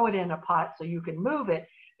important to grow it in a pot so you can move it,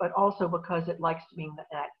 but also because it likes to be in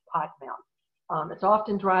that pot bound. It's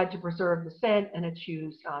often dried to preserve the scent, and it's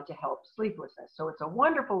used to help sleeplessness. So it's a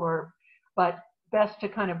wonderful herb, but best to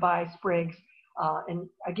kind of buy sprigs. And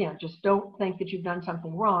again, just don't think that you've done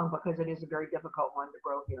something wrong, because it is a very difficult one to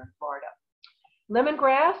grow here in Florida.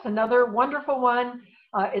 Lemongrass, another wonderful one.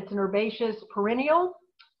 It's an herbaceous perennial.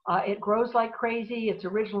 It grows like crazy. It's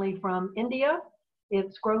originally from India.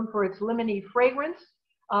 It's grown for its lemony fragrance,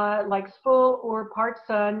 likes full or part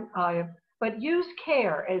sun, but use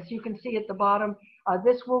care. As you can see at the bottom,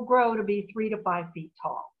 this will grow to be 3 to 5 feet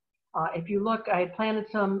tall. If you look, I had planted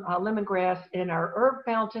some lemongrass in our herb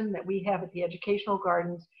fountain that we have at the Educational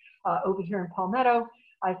Gardens over here in Palmetto.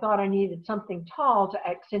 I thought I needed something tall to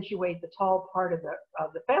accentuate the tall part of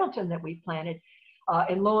the fountain that we planted.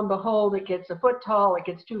 And lo and behold, it gets a foot tall, it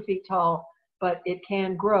gets 2 feet tall, but it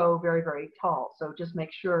can grow very, very tall. So just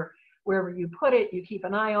make sure wherever you put it, you keep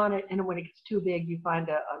an eye on it. And when it gets too big, you find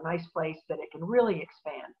a nice place that it can really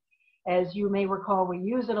expand. As you may recall, we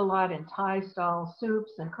use it a lot in Thai style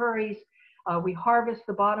soups and curries. We harvest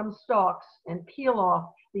the bottom stalks and peel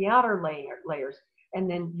off the outer layers, and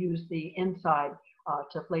then use the inside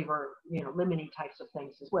to flavor, lemony types of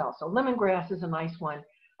things as well. So lemongrass is a nice one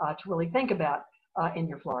to really think about in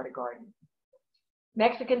your Florida garden.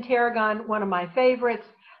 Mexican tarragon, one of my favorites.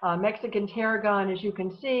 Mexican tarragon, as you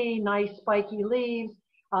can see, nice spiky leaves.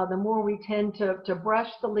 The more we tend to brush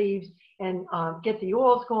the leaves and get the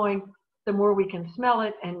oils going, the more we can smell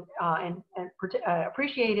it and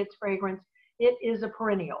appreciate its fragrance. It is a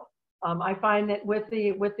perennial. I find that with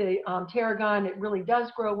the tarragon, it really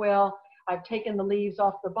does grow well. I've taken the leaves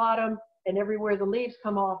off the bottom, and everywhere the leaves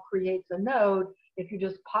come off creates a node. If you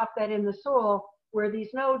just pop that in the soil, where these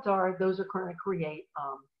nodes are, those are going to create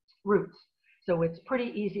roots. So it's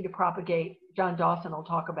pretty easy to propagate. John Dawson will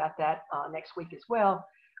talk about that next week as well.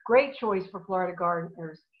 Great choice for Florida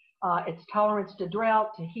gardeners. Its tolerance to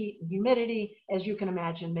drought, to heat and humidity, as you can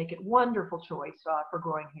imagine, make it wonderful choice for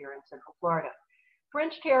growing here in Central Florida.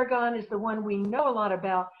 French tarragon is the one we know a lot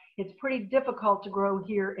about. It's pretty difficult to grow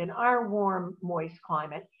here in our warm, moist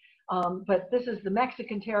climate. But this is the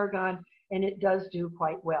Mexican tarragon, and it does do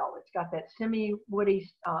quite well. It's got that semi-woody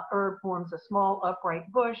herb, forms a small upright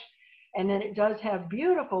bush, and then it does have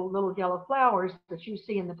beautiful little yellow flowers that you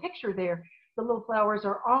see in the picture there. The little flowers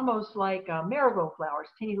are almost like marigold flowers,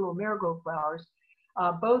 teeny little marigold flowers.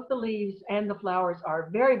 Both the leaves and the flowers are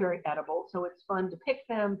very, very edible, so it's fun to pick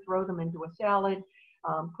them, throw them into a salad,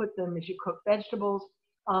 put them as you cook vegetables.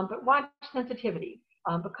 But watch sensitivity.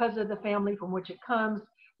 Because of the family from which it comes,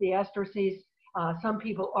 the Asteraceae, some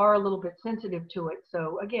people are a little bit sensitive to it.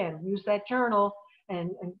 So again, use that journal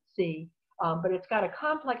and see. But it's got a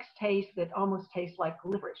complex taste that almost tastes like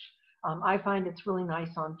licorice. I find it's really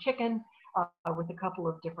nice on chicken with a couple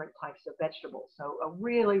of different types of vegetables. So a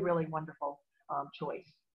really, really wonderful choice.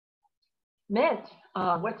 Mint.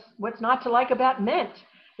 What's not to like about mint?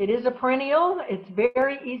 It is a perennial. It's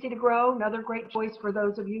very easy to grow. Another great choice for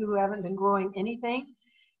those of you who haven't been growing anything.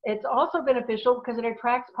 It's also beneficial because it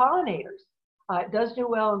attracts pollinators. It does do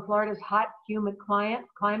well in Florida's hot, humid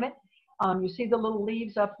climate. You see the little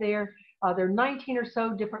leaves up there. There are 19 or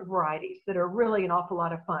so different varieties that are really an awful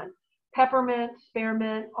lot of fun. Peppermint,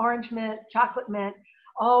 spearmint, orange mint, chocolate mint,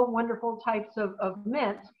 all wonderful types of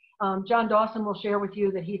mints. John Dawson will share with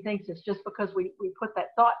you that he thinks it's just because we put that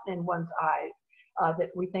thought in one's eyes that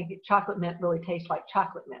we think chocolate mint really tastes like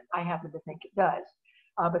chocolate mint. I happen to think it does.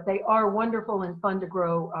 But they are wonderful and fun to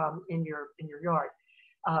grow in your yard.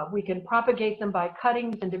 We can propagate them by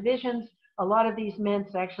cuttings and divisions. A lot of these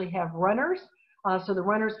mints actually have runners, so the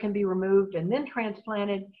runners can be removed and then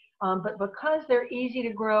transplanted. But because they're easy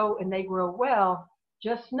to grow and they grow well,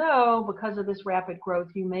 just know because of this rapid growth,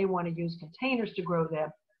 you may want to use containers to grow them,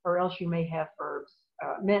 or else you may have herbs,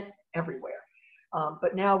 mint everywhere.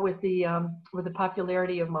 But now with the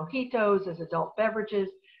popularity of mojitos as adult beverages,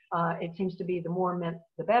 it seems to be the more mint,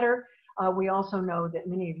 the better. We also know that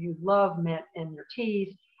many of you love mint in your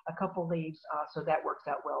teas, a couple leaves, so that works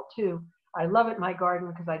out well too. I love it in my garden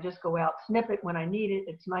because I just go out, snip it when I need it.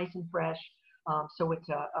 It's nice and fresh. So it's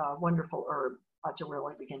a wonderful herb to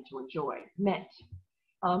really begin to enjoy. Mint.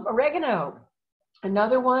 Oregano,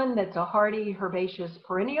 another one that's a hardy herbaceous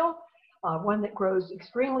perennial, one that grows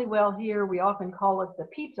extremely well here. We often call it the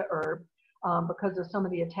pizza herb because of some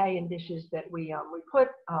of the Italian dishes that we put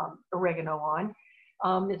oregano on.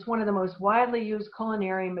 It's one of the most widely used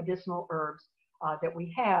culinary medicinal herbs that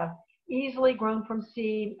we have. easily grown from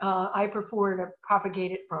seed. I prefer to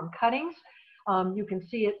propagate it from cuttings. You can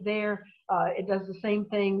see it there. It does the same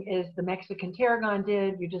thing as the Mexican tarragon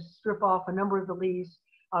did. You just strip off a number of the leaves.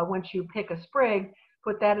 Once you pick a sprig,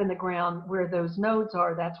 put that in the ground where those nodes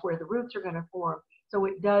are, that's where the roots are going to form. So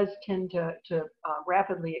it does tend to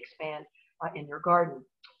rapidly expand in your garden.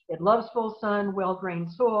 It loves full sun,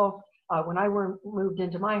 well-drained soil. When I moved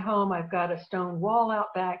into my home, I've got a stone wall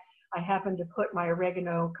out back. I happened to put my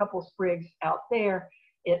oregano, a couple sprigs out there.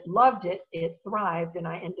 It loved it, it thrived, and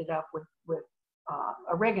I ended up with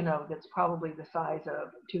oregano that's probably the size of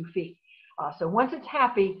 2 feet. So once it's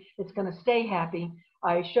happy, it's going to stay happy.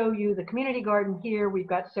 I show you the community garden here. We've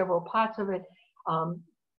got several pots of it.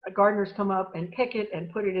 Gardeners come up and pick it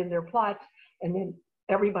and put it in their plots, and then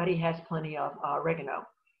everybody has plenty of oregano.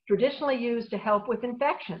 Traditionally used to help with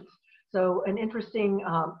infections. So an interesting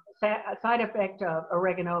side effect of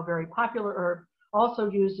oregano, a very popular herb, also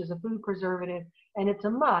used as a food preservative, and it's a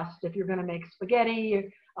must if you're going to make spaghetti,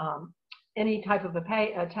 any type of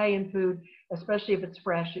Italian food, especially if it's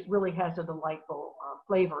fresh. It really has a delightful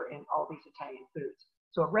flavor in all these Italian foods.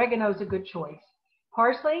 So oregano is a good choice.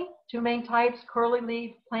 Parsley, 2 main types, curly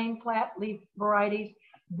leaf, plain flat leaf varieties.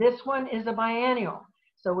 This one is a biennial,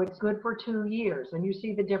 so it's good for 2 years. And you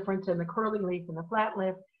see the difference in the curly leaf and the flat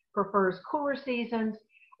leaf. Prefers cooler seasons.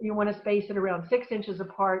 You want to space it around 6 inches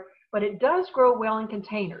apart, but it does grow well in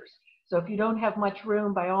containers. So if you don't have much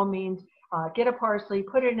room, by all means, get a parsley,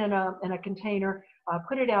 put it in a container,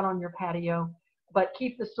 put it out on your patio, but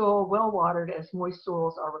keep the soil well watered as moist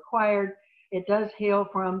soils are required. It does hail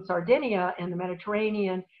from Sardinia in the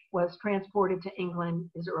Mediterranean, was transported to England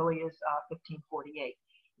as early as 1548.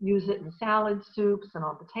 Use it in salads, soups, and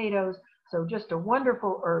on potatoes. So just a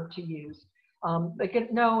wonderful herb to use. Again,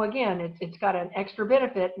 it's got an extra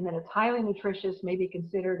benefit in that it's highly nutritious, may be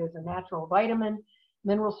considered as a natural vitamin,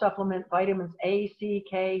 mineral supplement, vitamins A, C,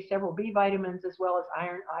 K, several B vitamins, as well as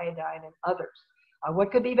iron, iodine, and others.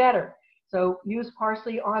 What could be better? So use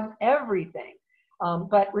parsley on everything.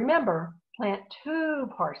 But remember, plant 2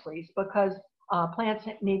 parsleys because plants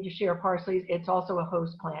need to share parsleys. It's also a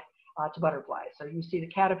host plant to butterflies. So you see the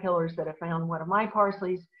caterpillars that have found one of my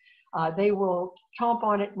parsleys. They will chomp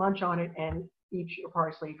on it, munch on it, and eat your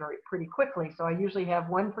parsley pretty quickly. So I usually have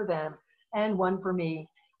 1 for them and 1 for me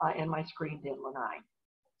in my screened in lanai.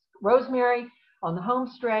 Rosemary on the home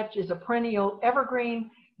stretch is a perennial evergreen,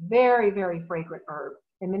 very, very fragrant herb.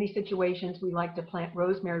 In many situations, we like to plant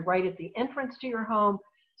rosemary right at the entrance to your home.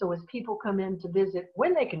 So as people come in to visit,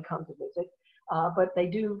 when they can come to visit, but they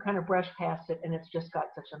do kind of brush past it, and it's just got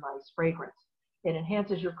such a nice fragrance. It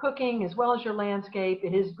enhances your cooking as well as your landscape.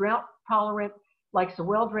 It is drought tolerant, likes a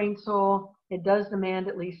well-drained soil. It does demand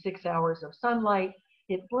at least 6 hours of sunlight.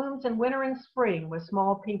 It blooms in winter and spring with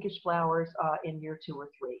small pinkish flowers in year 2 or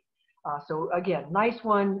 3. So again, nice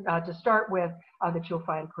one to start with that you'll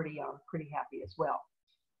find pretty happy as well.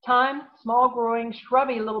 Thyme, small growing,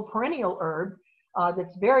 shrubby little perennial herb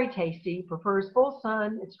that's very tasty, prefers full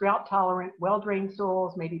sun. It's drought tolerant, well-drained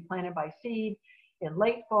soils, may be planted by seed in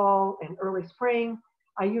late fall and early spring.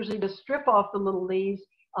 I usually just strip off the little leaves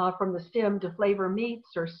from the stem to flavor meats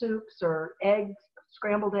or soups or eggs,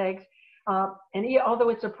 scrambled eggs. Although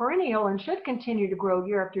it's a perennial and should continue to grow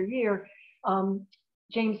year after year,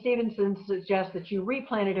 James Stevenson suggests that you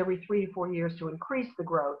replant it every 3 to 4 years to increase the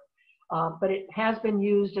growth. But it has been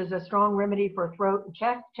used as a strong remedy for throat and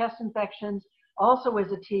chest infections, also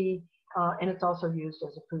as a tea, and it's also used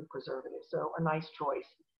as a food preservative. So a nice choice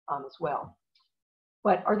as well.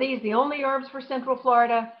 But are these the only herbs for Central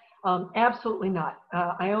Florida? Absolutely not.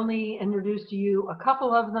 I only introduced to you a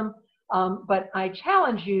couple of them, but I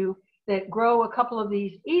challenge you that grow a couple of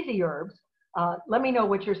these easy herbs. Let me know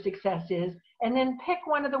what your success is, and then pick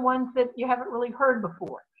one of the ones that you haven't really heard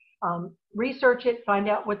before. Research it, find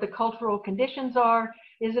out what the cultural conditions are.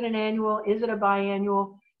 Is it an annual? Is it a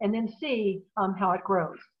biannual? And then see how it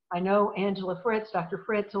grows. I know Angela Fritz, Dr.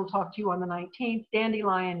 Fritz, will talk to you on the 19th.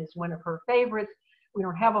 Dandelion is one of her favorites. We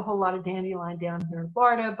don't have a whole lot of dandelion down here in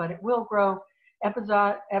Florida, but it will grow.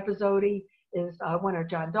 Epizode is one of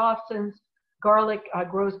John Dawson's. Garlic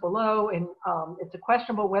grows below, and it's a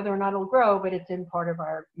questionable whether or not it'll grow, but it's in part of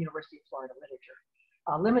our University of Florida literature.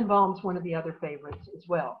 Lemon balm is one of the other favorites as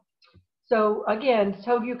well. So again,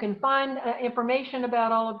 so you can find information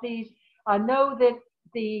about all of these. Know that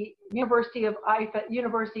the University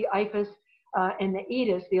IFAS and the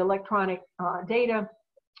EDIS, the electronic data,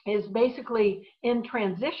 is basically in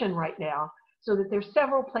transition right now, so that there's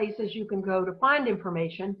several places you can go to find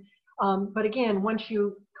information. But again, once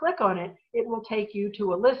you click on it, it will take you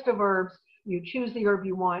to a list of herbs. You choose the herb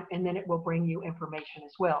you want, and then it will bring you information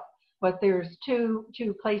as well. but there's two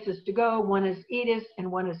places to go. One is Edis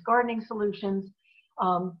and one is Gardening Solutions.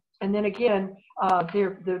 And then again,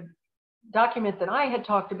 the document that I had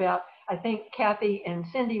talked about, I think Kathy and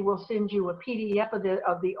Cindy will send you a PDF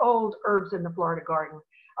of the old Herbs in the Florida Garden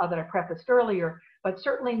that I prefaced earlier, but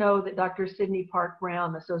certainly know that Dr. Sydney Park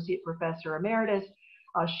Brown, Associate Professor Emeritus,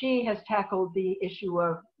 she has tackled the issue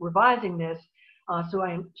of revising this.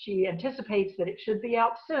 She anticipates that it should be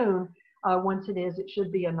out soon. Once it is, it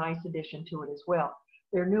should be a nice addition to it as well.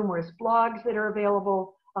 There are numerous blogs that are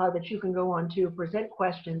available that you can go on to present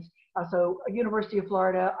questions. So University of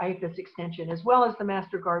Florida, IFAS Extension, as well as the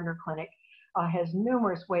Master Gardener Clinic, has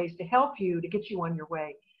numerous ways to help you, to get you on your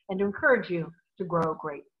way, and to encourage you to grow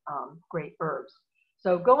great herbs.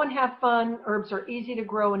 So go and have fun. Herbs are easy to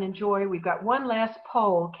grow and enjoy. We've got one last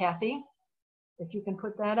poll, Kathy, if you can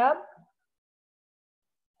put that up.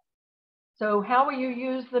 So how will you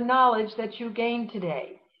use the knowledge that you gained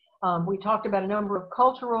today? We talked about a number of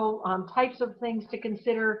cultural types of things to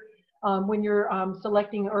consider when you're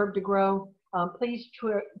selecting a herb to grow. Please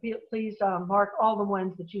mark all the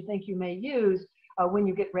ones that you think you may use when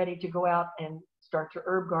you get ready to go out and start your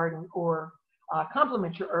herb garden or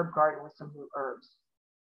complement your herb garden with some new herbs.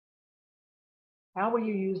 How will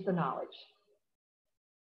you use the knowledge?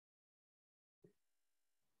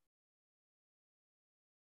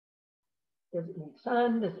 Does it need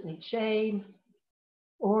sun? Does it need shade?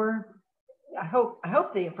 Or I hope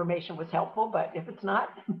the information was helpful, but if it's not,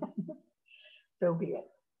 so be it.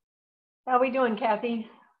 How are we doing, Kathy?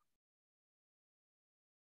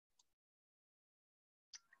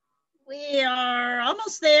 We are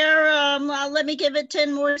almost there. Let me give it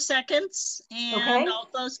 10 more seconds and Okay. I'll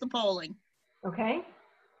close the polling. Okay.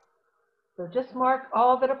 So just mark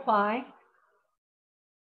all that apply.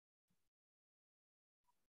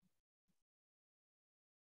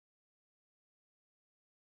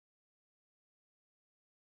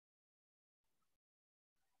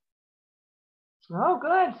 Oh,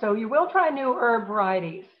 good. So you will try new herb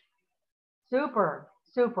varieties. Super,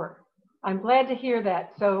 super. I'm glad to hear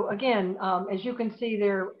that. So again, as you can see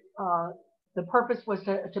there, the purpose was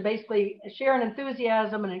to basically share an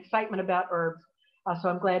enthusiasm and excitement about herbs. So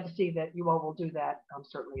I'm glad to see that you all will do that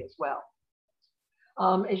certainly as well.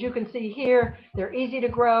 As you can see here, they're easy to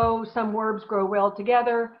grow. Some herbs grow well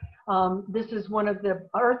together. This is one of the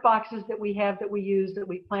earth boxes that we have that we use, that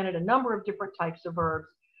we've planted a number of different types of herbs.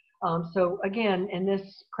 So again, in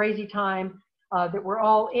this crazy time that we're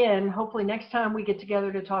all in, hopefully next time we get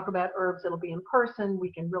together to talk about herbs, it'll be in person.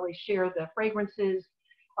 We can really share the fragrances,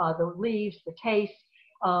 the leaves, the taste,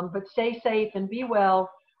 but stay safe and be well.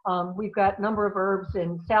 We've got a number of herbs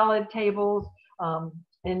in salad tables,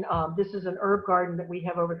 and this is an herb garden that we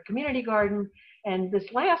have over the community garden. And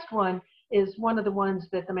this last one is one of the ones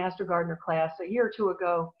that the Master Gardener class a year or two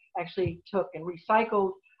ago actually took and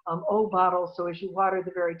recycled old bottles. So as you water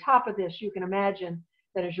the very top of this, you can imagine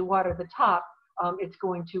that as you water the top, it's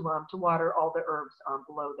going to water all the herbs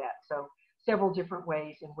below that. So several different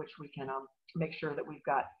ways in which we can make sure that we've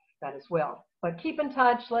got that as well. But keep in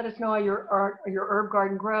touch. Let us know how your herb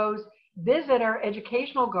garden grows. Visit our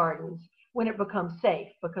educational gardens when it becomes safe,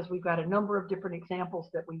 because we've got a number of different examples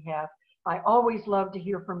that we have. I always love to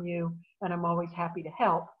hear from you, and I'm always happy to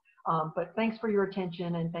help. But thanks for your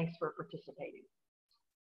attention, and thanks for participating.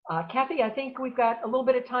 Kathy, I think we've got a little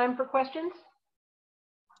bit of time for questions.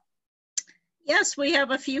 Yes, we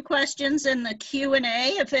have a few questions in the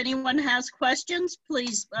Q&A. If anyone has questions,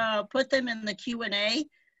 please put them in the Q&A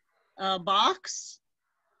box.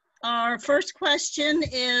 Our first question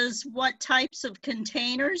is, what types of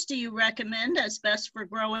containers do you recommend as best for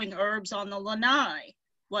growing herbs on the lanai?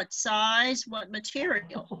 What size, what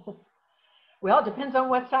material? Well, it depends on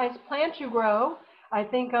what size plant you grow. I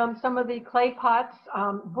think some of the clay pots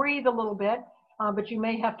breathe a little bit, but you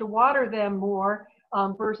may have to water them more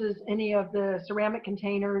versus any of the ceramic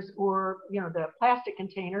containers or the plastic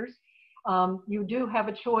containers. You do have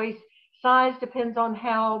a choice. Size depends on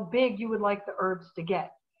how big you would like the herbs to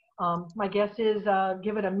get. My guess is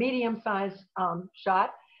give it a medium-sized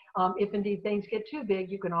shot. If indeed things get too big,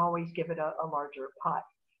 you can always give it a larger pot.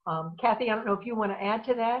 Kathy, I don't know if you want to add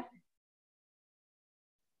to that.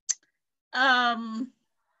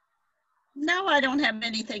 No, I don't have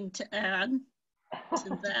anything to add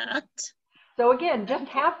to that. So again, just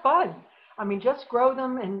have fun. I mean, just grow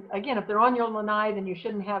them. And again, if they're on your lanai, then you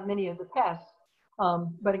shouldn't have many of the pests.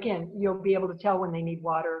 But again, you'll be able to tell when they need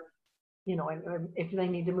water, and if they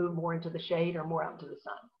need to move more into the shade or more out into the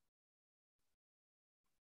sun.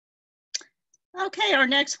 Okay, our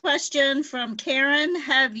next question from Karen.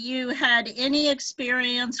 Have you had any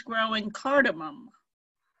experience growing cardamom?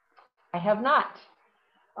 I have not.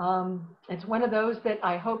 It's one of those that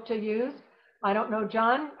I hope to use. I don't know,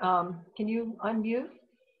 John, can you unmute?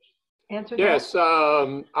 Answer that? Yes,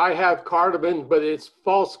 I have cardamom, but it's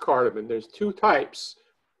false cardamom. There's two types.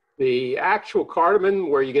 The actual cardamom,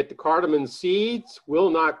 where you get the cardamom seeds, will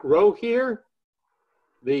not grow here.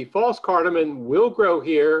 The false cardamom will grow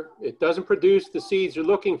here. It doesn't produce the seeds you're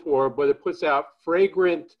looking for, but it puts out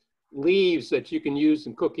fragrant leaves that you can use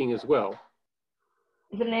in cooking as well.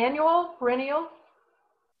 Is it an annual, perennial?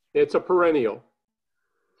 It's a perennial.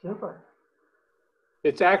 Super.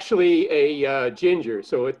 It's actually a ginger,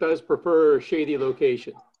 so it does prefer a shady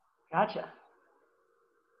location. Gotcha.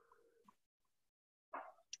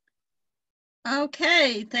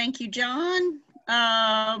 Okay, thank you, John.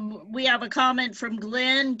 We have a comment from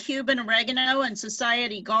Glenn. Cuban oregano and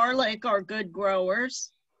society garlic are good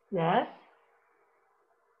growers. Yes.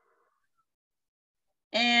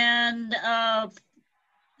 And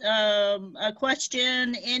a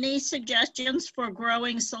question, any suggestions for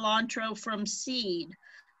growing cilantro from seed?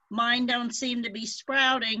 Mine don't seem to be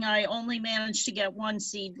sprouting. I only managed to get one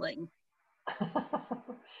seedling.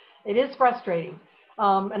 It is frustrating.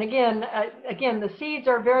 And again, the seeds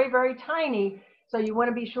are very, very tiny. So you want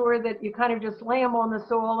to be sure that you kind of just lay them on the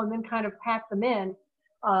soil and then kind of pack them in.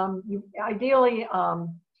 Ideally,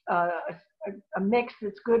 a mix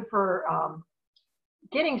that's good for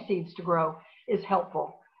getting seeds to grow is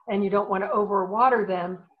helpful. And you don't want to overwater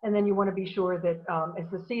them. And then you want to be sure that as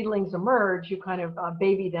the seedlings emerge, you kind of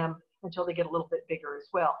baby them until they get a little bit bigger as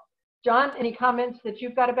well. John, any comments that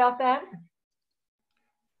you've got about that?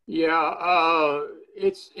 Yeah,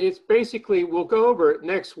 it's basically, we'll go over it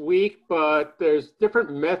next week, but there's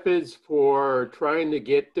different methods for trying to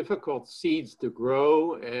get difficult seeds to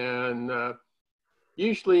grow. And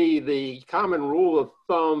usually the common rule of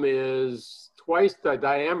thumb is twice the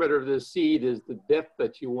diameter of the seed is the depth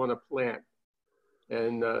that you want to plant.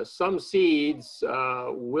 And some seeds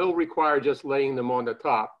will require just laying them on the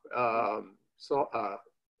top.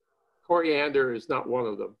 Coriander is not one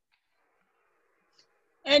of them.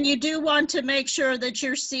 And you do want to make sure that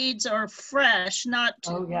your seeds are fresh, not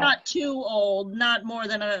too old, not more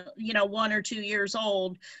than 1 or 2 years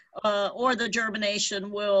old, or the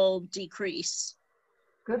germination will decrease.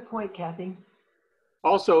 Good point, Kathy.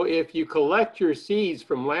 Also, if you collect your seeds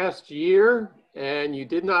from last year and you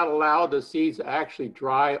did not allow the seeds to actually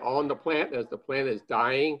dry on the plant as the plant is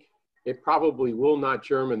dying, it probably will not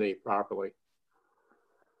germinate properly.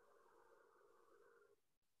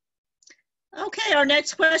 Okay, our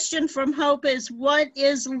next question from Hope is, what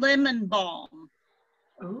is lemon balm?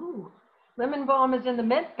 Ooh, lemon balm is in the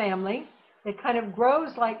mint family. It kind of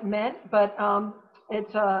grows like mint, but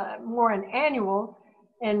it's more an annual.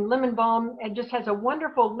 And lemon balm, it just has a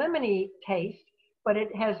wonderful lemony taste, but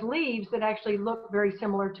it has leaves that actually look very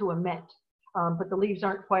similar to a mint. But the leaves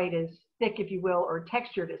aren't quite as thick, if you will, or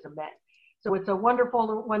textured as a mint. So it's a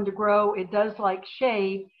wonderful one to grow. It does like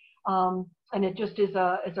shade. And it just is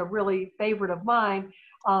a really favorite of mine.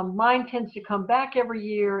 Mine tends to come back every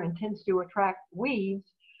year and tends to attract weeds.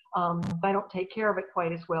 I don't take care of it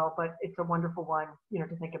quite as well, but it's a wonderful one,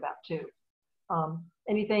 to think about too.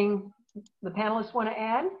 Anything the panelists want to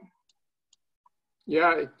add?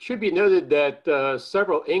 Yeah, it should be noted that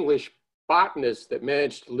several English botanists that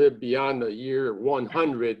managed to live beyond the year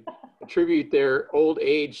 100 attribute their old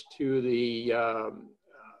age to the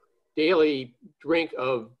daily drink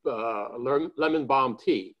of lemon balm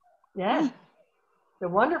tea. Yes, the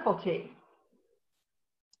wonderful tea.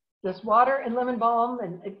 Just water and lemon balm,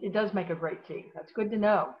 and it does make a great tea. That's good to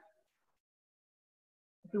know.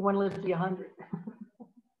 If you want to live to be 100.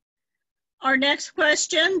 Our next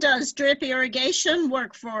question, does drip irrigation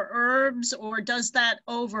work for herbs, or does that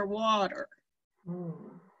overwater?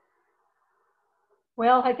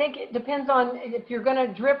 Well, I think it depends on, if you're going to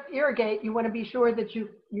drip irrigate, you want to be sure that you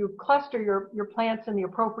cluster your plants in the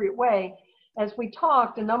appropriate way. As we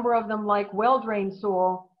talked, a number of them like well-drained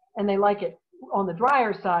soil, and they like it on the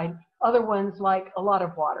drier side. Other ones like a lot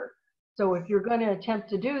of water. So if you're going to attempt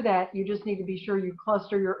to do that, you just need to be sure you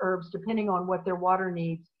cluster your herbs depending on what their water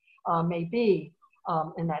needs may be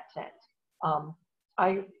in that sense.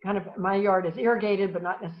 My yard is irrigated, but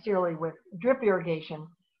not necessarily with drip irrigation.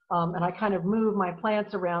 And I kind of move my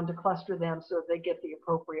plants around to cluster them so that they get the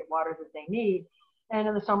appropriate water that they need. And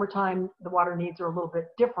in the summertime, the water needs are a little bit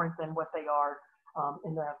different than what they are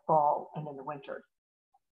in the fall and in the winter.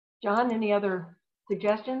 John, any other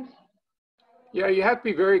suggestions? Yeah, you have to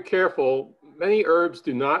be very careful. Many herbs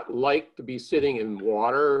do not like to be sitting in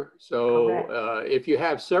water. So if you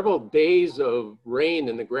have several days of rain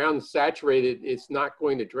and the ground's saturated, it's not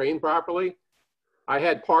going to drain properly. I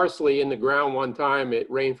had parsley in the ground one time. It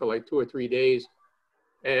rained for like 2 or 3 days.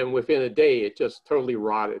 and within a day, it just totally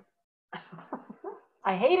rotted.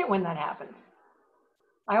 I hate it when that happens.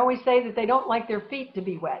 I always say that they don't like their feet to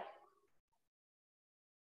be wet.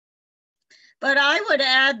 But I would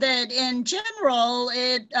add that in general,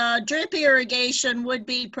 drip irrigation would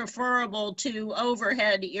be preferable to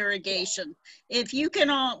overhead irrigation. If you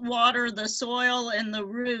cannot water the soil and the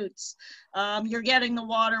roots, you're getting the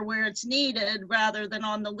water where it's needed rather than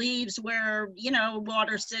on the leaves where, you know,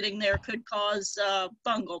 water sitting there could cause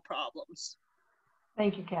fungal problems.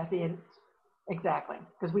 Thank you, Kathy. Exactly,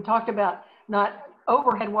 because we talked about not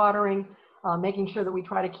overhead watering, making sure that we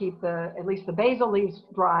try to keep at least the basil leaves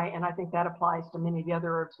dry, and I think that applies to many of the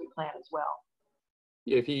other herbs we plant as well.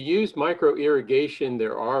 If you use micro irrigation,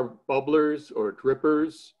 there are bubblers or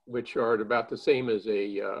drippers, which are about the same as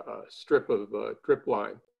a strip of drip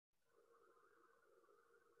line.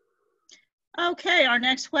 Okay, our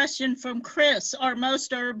next question from Chris. Are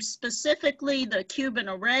most herbs, specifically the Cuban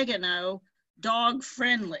oregano, dog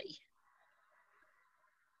friendly?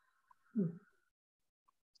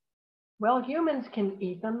 Well, humans can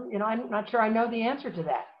eat them. You know, I'm not sure I know the answer to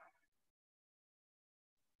that.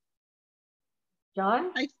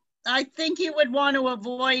 John? I think you would want to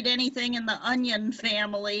avoid anything in the onion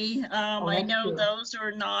family. I know true. those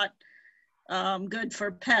are not good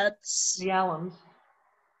for pets. The alums.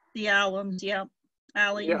 The alums, yeah.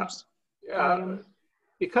 Alliums. Yeah.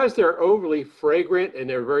 Because they're overly fragrant and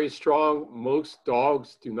they're very strong, most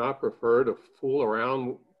dogs do not prefer to fool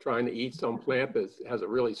around trying to eat some plant that has a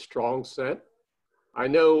really strong scent. I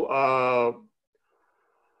know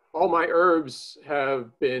all my herbs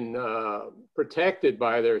have been protected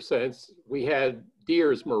by their scents. We had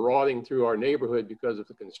deers marauding through our neighborhood because of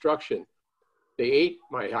the construction. They ate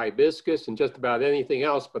my hibiscus and just about anything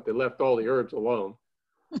else, but they left all the herbs alone.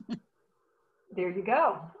 There you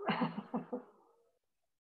go.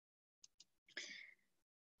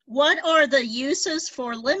 What are the uses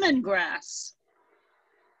for lemongrass?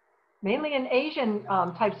 Mainly in Asian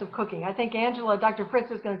types of cooking. I think Dr. Fritz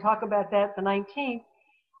is going to talk about that the 19th,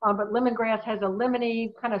 but lemongrass has a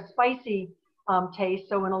lemony, kind of spicy taste.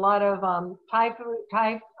 So in a lot of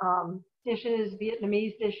Thai dishes,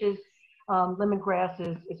 Vietnamese dishes, lemongrass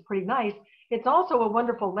is pretty nice. It's also a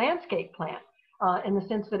wonderful landscape plant in the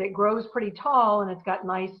sense that it grows pretty tall and it's got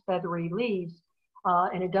nice feathery leaves,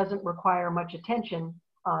 and it doesn't require much attention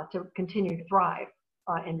to continue to thrive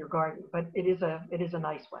in your garden. But it is a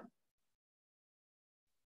nice one.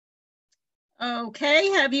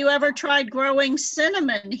 Okay, have you ever tried growing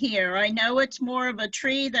cinnamon here? I know it's more of a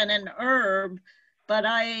tree than an herb, but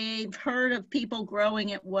I've heard of people growing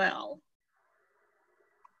it well.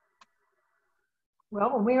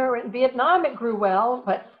 Well, when we were in Vietnam, it grew well,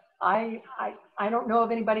 but I don't know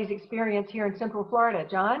of anybody's experience here in Central Florida.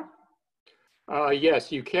 John?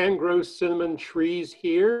 Yes, you can grow cinnamon trees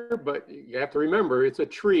here, but you have to remember it's a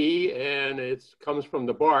tree and it comes from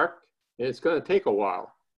the bark, and it's going to take a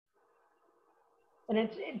while. And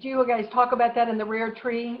do you guys talk about that in the rare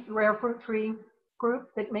fruit tree group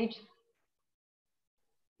that makes?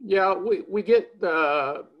 Yeah, we get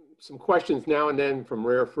some questions now and then from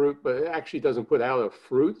rare fruit, but it actually doesn't put out a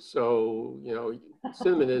fruit. So, you know,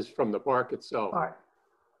 cinnamon is from the bark itself. Bark.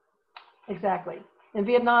 Exactly. In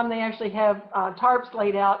Vietnam, they actually have tarps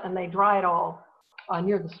laid out and they dry it all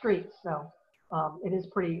near the streets. So it is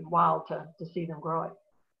pretty wild to see them grow it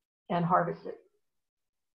and harvest it.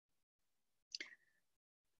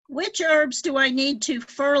 Which herbs do I need to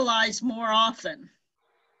fertilize more often?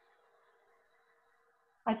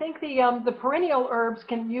 I think the perennial herbs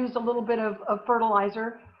can use a little bit of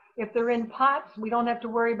fertilizer. If they're in pots, we don't have to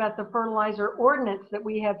worry about the fertilizer ordinance that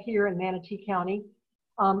we have here in Manatee County.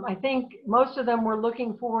 I think most of them were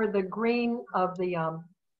looking for the green of the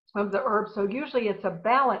herbs. So usually it's a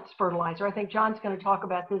balanced fertilizer. I think John's going to talk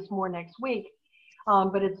about this more next week.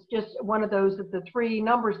 But it's just one of those that the three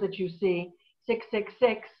numbers that you see,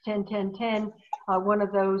 666, 10, 10, 10, one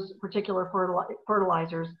of those particular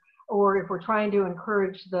fertilizers. Or if we're trying to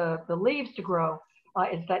encourage the leaves to grow,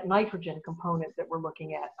 it's that nitrogen component that we're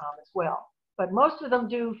looking at as well. But most of them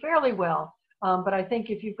do fairly well. But I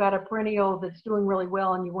think if you've got a perennial that's doing really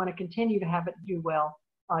well and you want to continue to have it do well,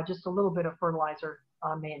 just a little bit of fertilizer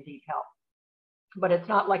may indeed help. But it's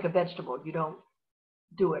not like a vegetable. You don't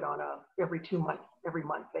do it on a every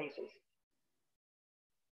month basis.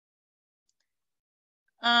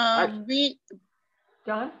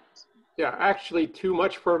 John? Yeah, actually too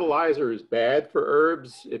much fertilizer is bad for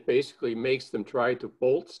herbs. It basically makes them try to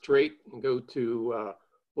bolt straight and go to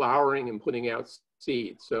flowering and putting out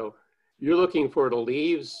seeds. So you're looking for the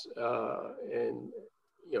leaves, and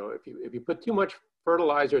you know, if you put too much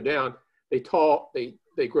fertilizer down,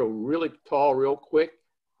 they grow really tall real quick,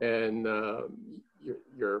 and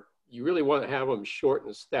you really want to have them short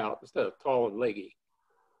and stout instead of tall and leggy.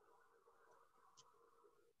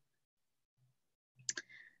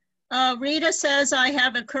 Rita says, I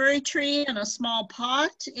have a curry tree in a small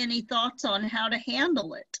pot. Any thoughts on how to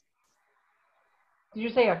handle it? Did you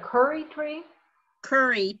say a curry tree?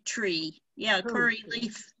 Curry tree. Yeah, Curry curry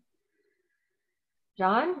leaf.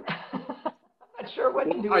 John? I'm not sure what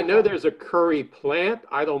to do. I know there's a curry plant.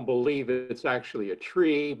 I don't believe it's actually a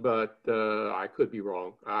tree, but I could be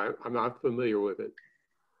wrong. I'm not familiar with it.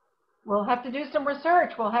 We'll have to do some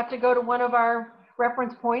research. We'll have to go to one of our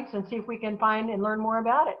reference points and see if we can find and learn more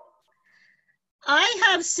about it. I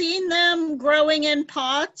have seen them growing in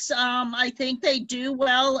pots. I think they do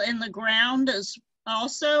well in the ground as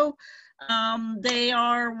also. They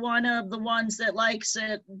are one of the ones that likes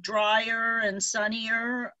it drier and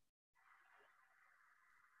sunnier.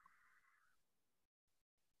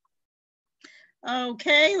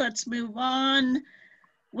 Okay, let's move on.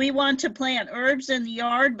 We want to plant herbs in the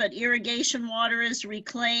yard, but irrigation water is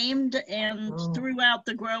reclaimed and throughout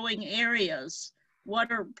the growing areas.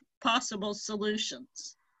 What are possible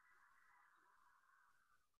solutions?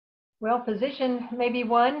 Well, position may be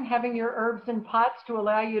one. Having your herbs in pots to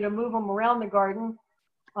allow you to move them around the garden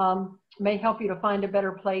may help you to find a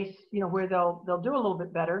better place, where they'll do a little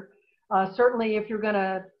bit better. Certainly, if you're going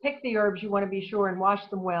to pick the herbs, you want to be sure and wash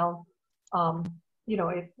them well.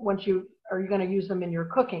 Once you are you going to use them in your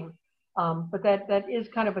cooking. But that is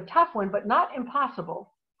kind of a tough one, but not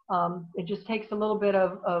impossible. It just takes a little bit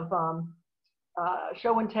of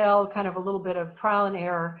show and tell, kind of a little bit of trial and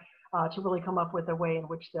error to really come up with a way in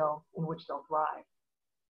which they'll thrive.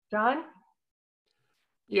 John?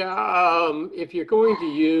 Yeah, if you're going to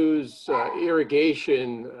use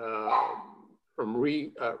irrigation from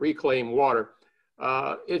reclaimed water,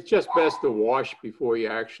 it's just best to wash before you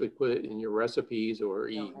actually put it in your recipes or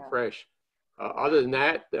eat fresh. Other than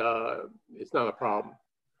that, it's not a problem.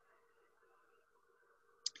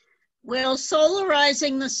 Will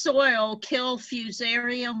solarizing the soil kill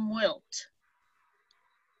fusarium wilt?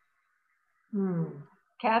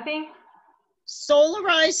 Kathy?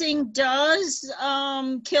 Solarizing does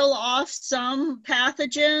kill off some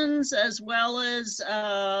pathogens as well as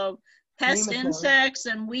pest insects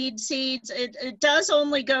and weed seeds. It does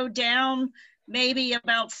only go down maybe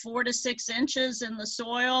about 4 to 6 inches in the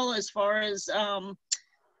soil as far as the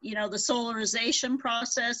solarization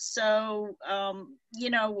process. So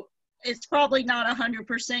it's probably not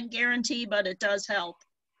 100% guarantee, but it does help.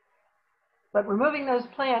 But removing those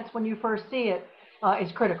plants when you first see it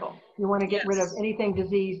is critical. You want to get rid of anything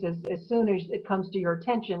diseased as soon as it comes to your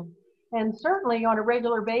attention. And certainly on a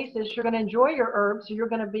regular basis, you're going to enjoy your herbs. So you're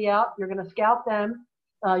going to be out, you're going to scout them,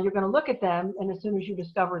 you're going to look at them. And as soon as you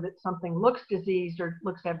discover that something looks diseased or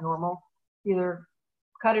looks abnormal, either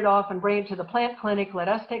cut it off and bring it to the plant clinic, let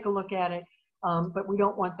us take a look at it. But we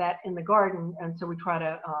don't want that in the garden. And so we try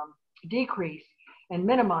to decrease and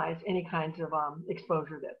minimize any kinds of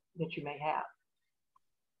exposure that you may have.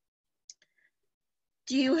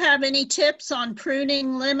 Do you have any tips on pruning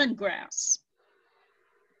lemongrass?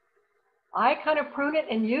 I kind of prune it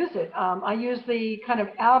and use it. I use the kind of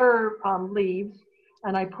outer leaves,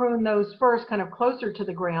 and I prune those first kind of closer to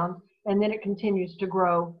the ground, and then it continues to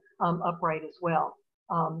grow upright as well.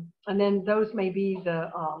 And then those may be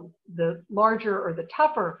the larger or the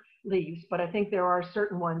tougher leaves, but I think there are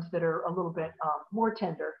certain ones that are a little bit more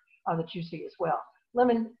tender that you see as well.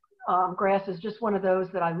 Lemon grass is just one of those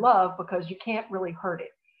that I love because you can't really hurt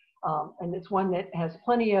it. And it's one that has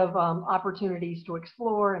plenty of opportunities to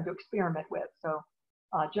explore and to experiment with. So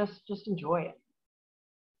just enjoy it.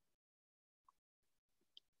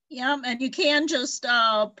 Yeah, and you can just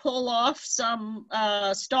pull off some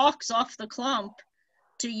stalks off the clump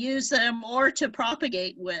to use them or to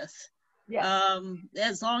propagate with. Yeah.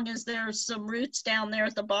 As long as there's some roots down there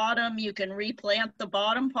at the bottom, you can replant the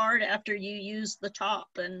bottom part after you use the top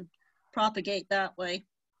and propagate that way.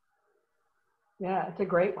 Yeah, it's a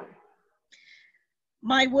great one.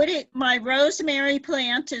 My rosemary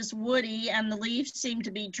plant is woody and the leaves seem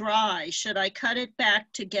to be dry. Should I cut it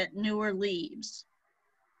back to get newer leaves?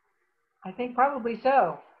 I think probably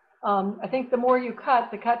so. I think the more you cut,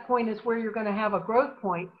 the cut point is where you're going to have a growth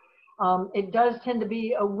point. It does tend to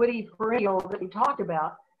be a woody perennial that we talked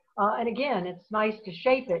about. And again, it's nice to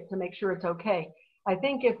shape it to make sure it's okay. I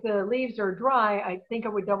think if the leaves are dry, I think I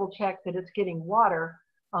would double check that it's getting water,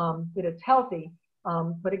 that it's healthy.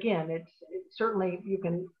 But again, it's certainly, you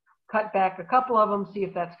can cut back a couple of them, see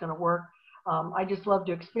if that's going to work. I just love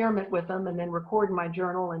to experiment with them and then record in my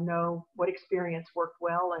journal and know what experience worked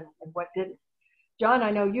well and what didn't. John,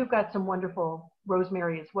 I know you've got some wonderful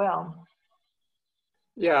rosemary as well.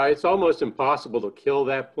 Yeah, it's almost impossible to kill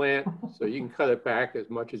that plant, so you can cut it back as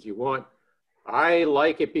much as you want. I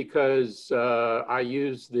like it because I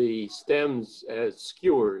use the stems as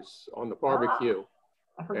skewers on the barbecue.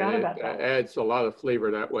 I forgot about that. It adds a lot of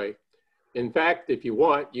flavor that way. In fact, if you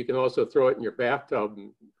want, you can also throw it in your bathtub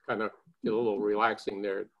and kind of get a little relaxing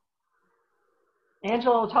there.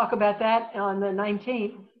 Angela will talk about that on the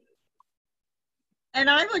 19th. And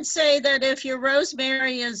I would say that if your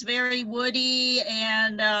rosemary is very woody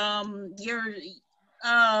and you're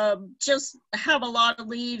just have a lot of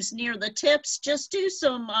leaves near the tips, just do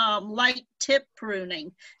some light tip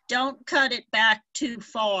pruning. Don't cut it back too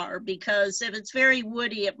far, because if it's very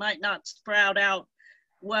woody, it might not sprout out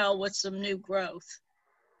well with some new growth.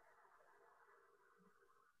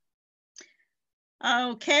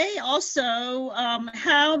 Okay, also,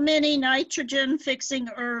 how many nitrogen fixing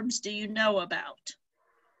herbs do you know about?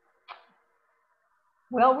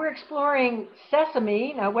 Well, we're exploring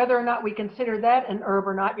sesame. Now, whether or not we consider that an herb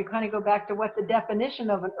or not, you kind of go back to what the definition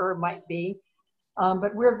of an herb might be.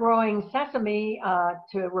 But we're growing sesame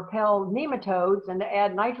to repel nematodes and to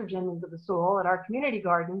add nitrogen into the soil at our community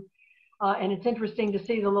garden. And it's interesting to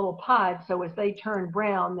see the little pods. So as they turn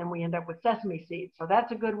brown, then we end up with sesame seeds. So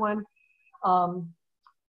that's a good one. Some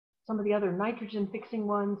of the other nitrogen fixing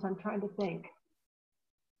ones, I'm trying to think.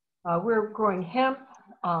 We're growing hemp.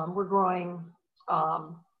 We're growing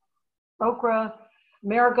okra,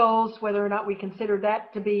 marigolds, whether or not we consider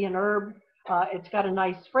that to be an herb. It's got a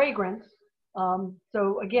nice fragrance.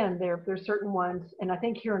 So again, there's certain ones, and I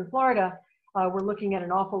think here in Florida, we're looking at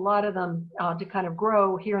an awful lot of them to kind of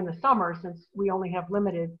grow here in the summer, since we only have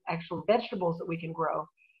limited actual vegetables that we can grow.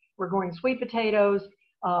 We're growing sweet potatoes,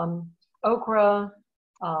 okra,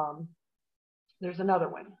 there's another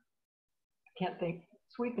one. I can't think.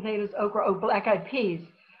 Sweet potatoes, okra, oh, black-eyed peas.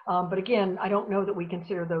 But again, I don't know that we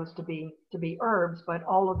consider those to be herbs, but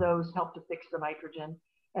all of those help to fix the nitrogen.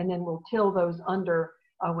 And then we'll till those under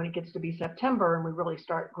when it gets to be September, and we really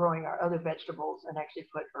start growing our other vegetables and actually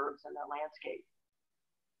put herbs in the landscape.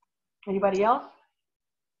 Anybody else?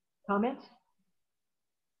 Comments?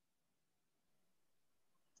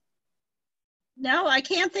 No, I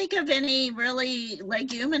can't think of any really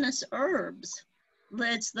leguminous herbs.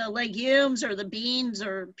 It's the legumes or the beans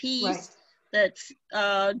or peas. Right. That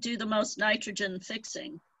do the most nitrogen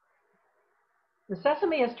fixing. The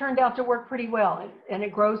sesame has turned out to work pretty well, and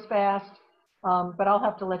it grows fast, but I'll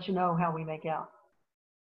have to let you know how we make out.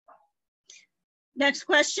 Next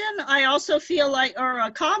question. I also feel like, or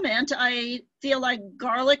a comment, I feel like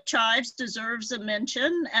garlic chives deserves a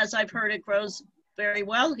mention, as I've heard it grows very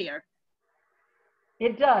well here.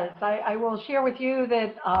 It does. I will share with you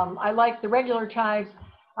that I like the regular chives.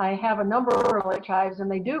 I have a number of garlic chives, and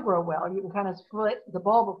they do grow well. You can kind of split the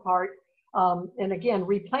bulb apart and again,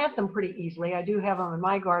 replant them pretty easily. I do have them in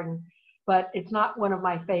my garden, but it's not one of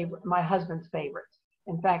my husband's favorites.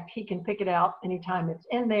 In fact, he can pick it out anytime it's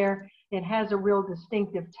in there. It has a real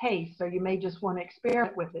distinctive taste, so you may just want to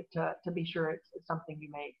experiment with it to be sure it's something you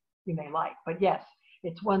may like. But yes,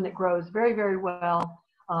 it's one that grows very, very well.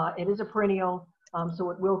 It is a perennial, so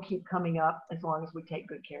it will keep coming up as long as we take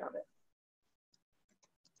good care of it.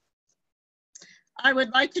 I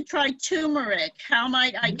would like to try turmeric. How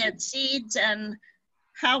might I get seeds, and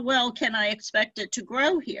how well can I expect it to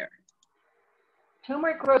grow here?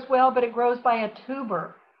 Turmeric grows well, but it grows by a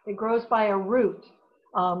tuber. It grows by a root.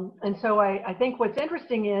 And so I think what's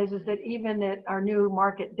interesting is that even at our new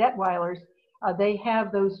market Detweilers, they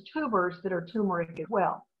have those tubers that are turmeric as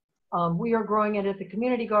well. We are growing it at the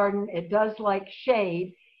community garden. It does like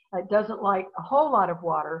shade. It doesn't like a whole lot of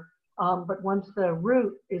water. But once the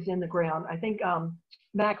root is in the ground, I think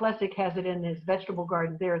Mac Lessick has it in his vegetable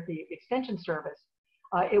garden there at the Extension Service.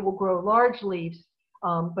 It will grow large leaves,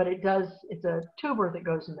 but it's a tuber that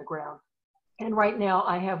goes in the ground. And right now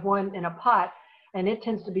I have one in a pot, and it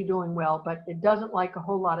tends to be doing well, but it doesn't like a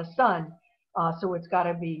whole lot of sun. So it's got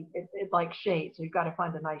to be, it likes shade. So you've got to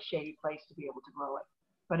find a nice shady place to be able to grow it.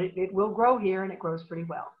 But it will grow here, and it grows pretty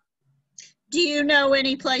well. Do you know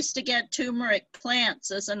any place to get turmeric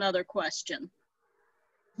plants is another question.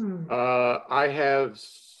 I have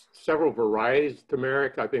several varieties of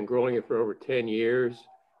turmeric. I've been growing it for over 10 years.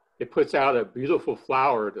 It puts out a beautiful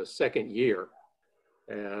flower the second year.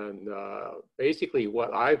 And basically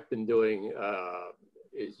what I've been doing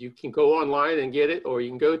is you can go online and get it, or you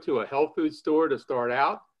can go to a health food store to start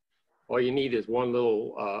out. All you need is one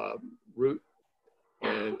little root,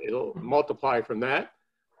 and it'll multiply from that.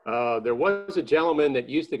 There was a gentleman that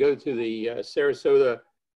used to go to the Sarasota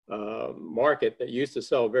market that used to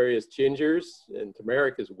sell various gingers, and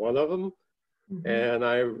turmeric is one of them. Mm-hmm. And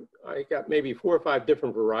I got maybe 4 or 5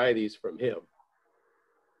 different varieties from him.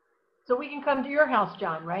 So we can come to your house,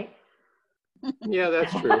 John, right? Yeah,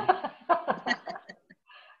 that's true.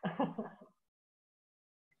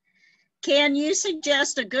 Can you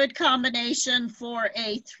suggest a good combination for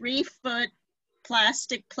a 3-foot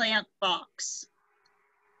plastic plant box?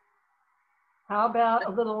 How about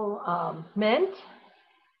a little mint?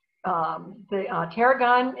 The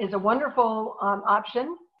tarragon is a wonderful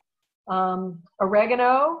option.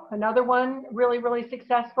 Oregano, another one, really, really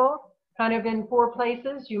successful, kind of in 4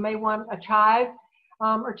 places. You may want a chive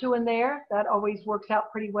or 2 in there. That always works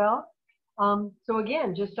out pretty well. So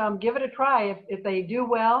again, just give it a try. If they do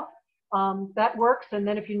well, that works. And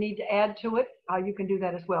then if you need to add to it, you can do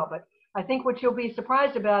that as well. But I think what you'll be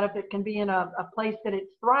surprised about, if it can be in a place that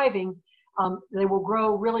it's thriving, they will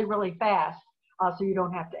grow really, really fast. So you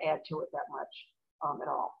don't have to add to it that much at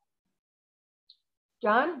all.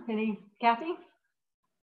 John, Kathy?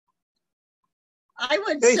 I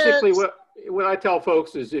would basically what I tell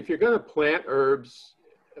folks is if you're going to plant herbs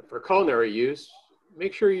for culinary use,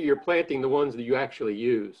 make sure you're planting the ones that you actually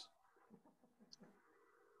use.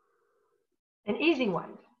 And easy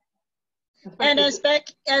ones. And as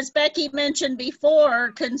Becky mentioned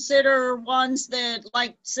before, consider ones that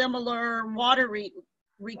like similar water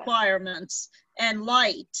requirements and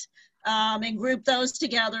light, and group those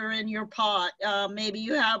together in your pot. Maybe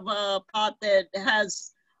you have a pot that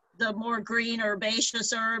has the more green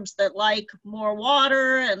herbaceous herbs that like more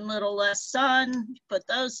water and little less sun, put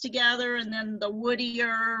those together, and then the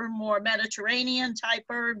woodier, more Mediterranean type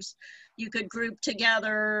herbs you could group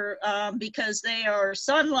together because they are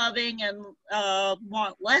sun loving and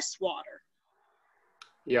want less water.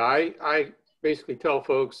 Yeah, I basically tell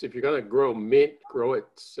folks if you're going to grow mint, grow it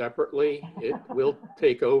separately. It will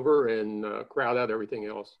take over and crowd out everything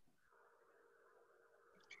else.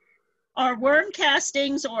 Are worm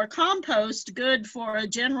castings or compost good for a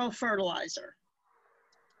general fertilizer?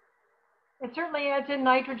 It certainly adds in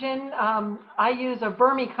nitrogen. I use a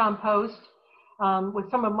vermicompost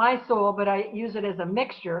with some of my soil, but I use it as a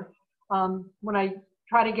mixture. When I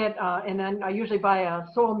try to get, and then I usually buy a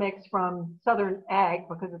soil mix from Southern Ag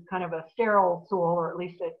because it's kind of a sterile soil, or at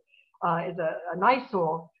least it is a nice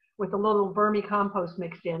soil with a little vermicompost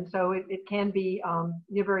mixed in. So it can be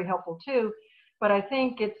very helpful too. But I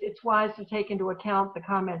think it's wise to take into account the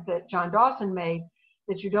comment that John Dawson made,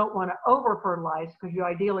 that you don't want to over fertilize, because you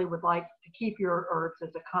ideally would like to keep your herbs as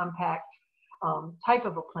a compact type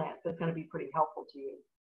of a plant that's going to be pretty helpful to you.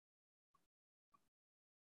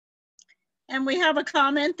 And we have a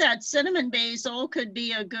comment that cinnamon basil could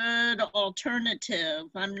be a good alternative.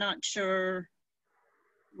 I'm not sure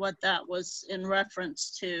what that was in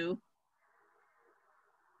reference to.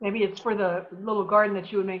 Maybe it's for the little garden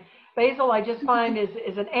that you would make. Basil, I just find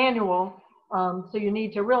is an annual, so you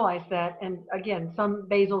need to realize that. And again, some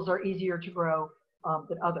basils are easier to grow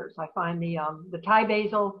than others. I find the Thai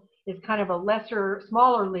basil is kind of a lesser,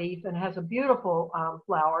 smaller leaf and has a beautiful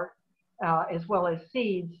flower as well as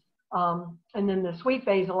seeds. And then the sweet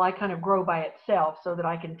basil I kind of grow by itself so that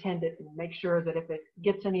I can tend it and make sure that if it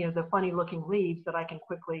gets any of the funny looking leaves that I can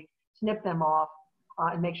quickly snip them off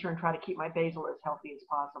and make sure and try to keep my basil as healthy as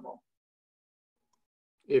possible.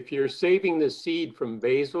 If you're saving the seed from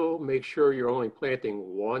basil, make sure you're only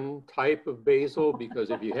planting one type of basil, because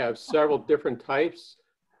if you have several different types,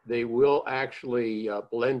 they will actually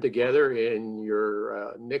blend together, and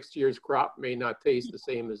your next year's crop may not taste the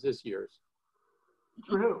same as this year's.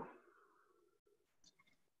 True.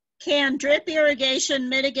 Can drip irrigation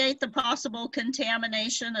mitigate the possible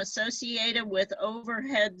contamination associated with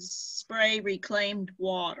overhead spray reclaimed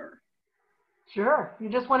water? Sure. You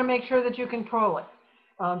just want to make sure that you control it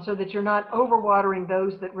so that you're not overwatering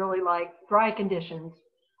those that really like dry conditions.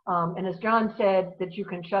 And as John said, that you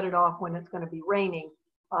can shut it off when it's going to be raining,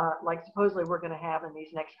 like supposedly we're going to have in these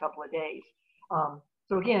next couple of days.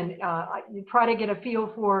 So again, you try to get a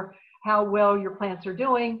feel for how well your plants are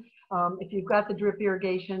doing. If you've got the drip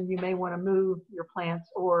irrigation, you may want to move your plants,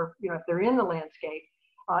 or if they're in the landscape,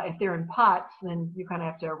 if they're in pots, then you kind of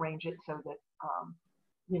have to arrange it so that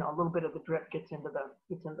a little bit of the drip gets into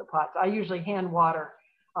the pots. I usually hand water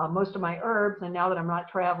most of my herbs, and now that I'm not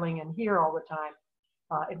traveling and here all the time,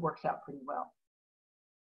 it works out pretty well.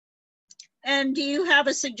 And do you have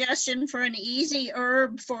a suggestion for an easy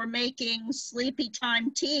herb for making sleepy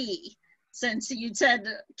time tea, since you said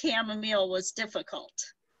chamomile was difficult?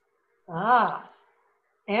 Ah,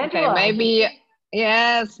 Angela. Okay, maybe,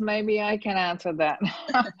 yes, maybe I can answer that.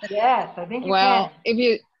 Yes, I think you well,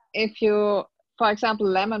 can. if you, for example,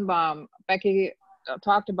 lemon balm, Becky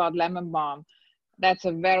talked about lemon balm. That's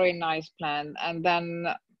a very nice plant. And then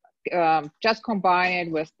just combine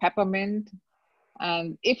it with peppermint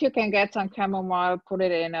And if you can get some chamomile, put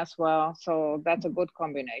it in as well. So that's a good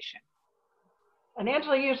combination. And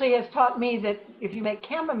Angela usually has taught me that if you make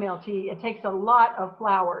chamomile tea, it takes a lot of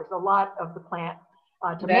flowers, a lot of the plant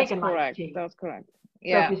to make a nice tea. That's correct. So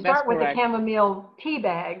Yeah, if you start with correct. a chamomile tea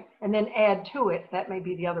bag and then add to it, that may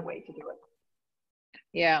be the other way to do it.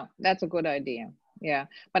 Yeah, that's a good idea. Yeah,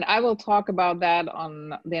 but I will talk about that on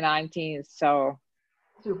the 19th. So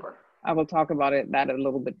super. I will talk about that a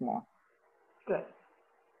little bit more. Good.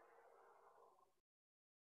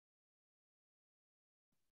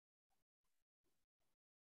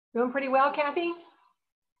 Doing pretty well, Kathy?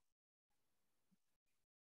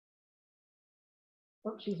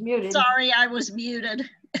 Oh, she's muted. Sorry, I was muted.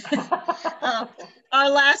 Our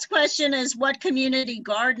last question is, what community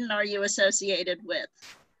garden are you associated with?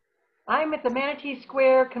 I'm at the Manatee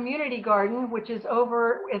Square Community Garden, which is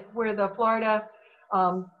over where the Florida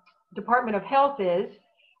Department of Health is.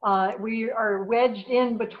 We are wedged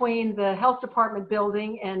in between the Health Department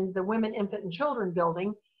building and the Women, Infant, and Children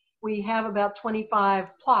building. We have about 25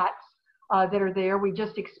 plots that are there. We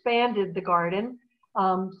just expanded the garden.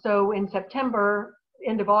 So in September,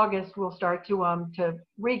 end of August, we'll start to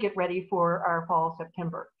get ready for our fall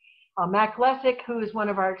September. Mac Lessick, who is one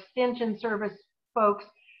of our Extension Service folks,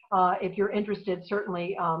 if you're interested,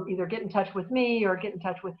 certainly either get in touch with me or get in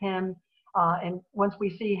touch with him. And once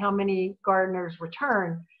we see how many gardeners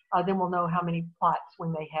return, then we'll know how many plots we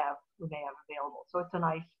may have available. So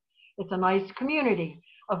it's a nice community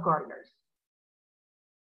of gardeners.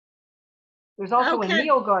 There's also a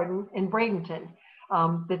Neil Garden in Bradenton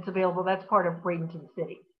that's available. That's part of Bradenton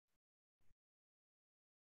City.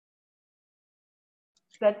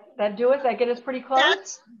 That do it? That get us pretty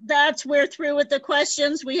close? We're through with the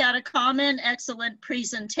questions. We had a comment, excellent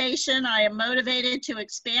presentation. I am motivated to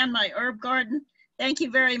expand my herb garden. Thank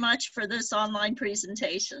you very much for this online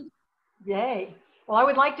presentation. Yay. Well, I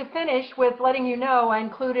would like to finish with letting you know I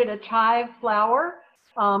included a chive flower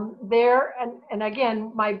there. And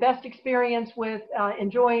again, my best experience with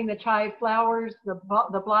enjoying the chive flowers,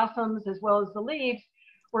 the blossoms, as well as the leaves,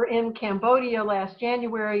 were in Cambodia last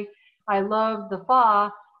January. I love the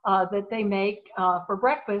pho that they make for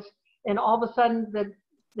breakfast, and all of a sudden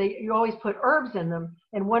you always put herbs in them,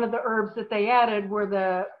 and one of the herbs that they added were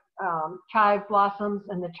the chive blossoms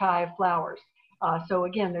and the chive flowers. So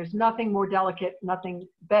again, there's nothing more delicate, nothing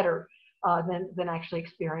better than actually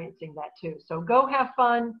experiencing that too. So go have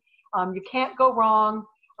fun. You can't go wrong.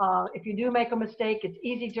 If you do make a mistake, it's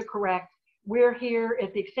easy to correct. We're here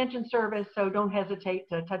at the Extension Service, so don't hesitate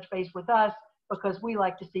to touch base with us, because we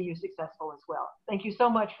like to see you successful as well. Thank you so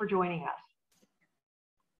much for joining us.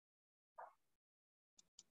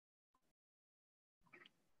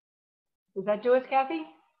 Does that do us, Kathy?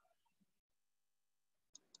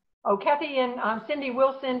 Oh, Kathy and Cindy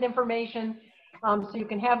will send information so you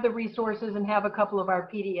can have the resources and have a couple of our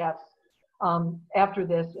PDFs after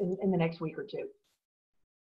this in the next week or two.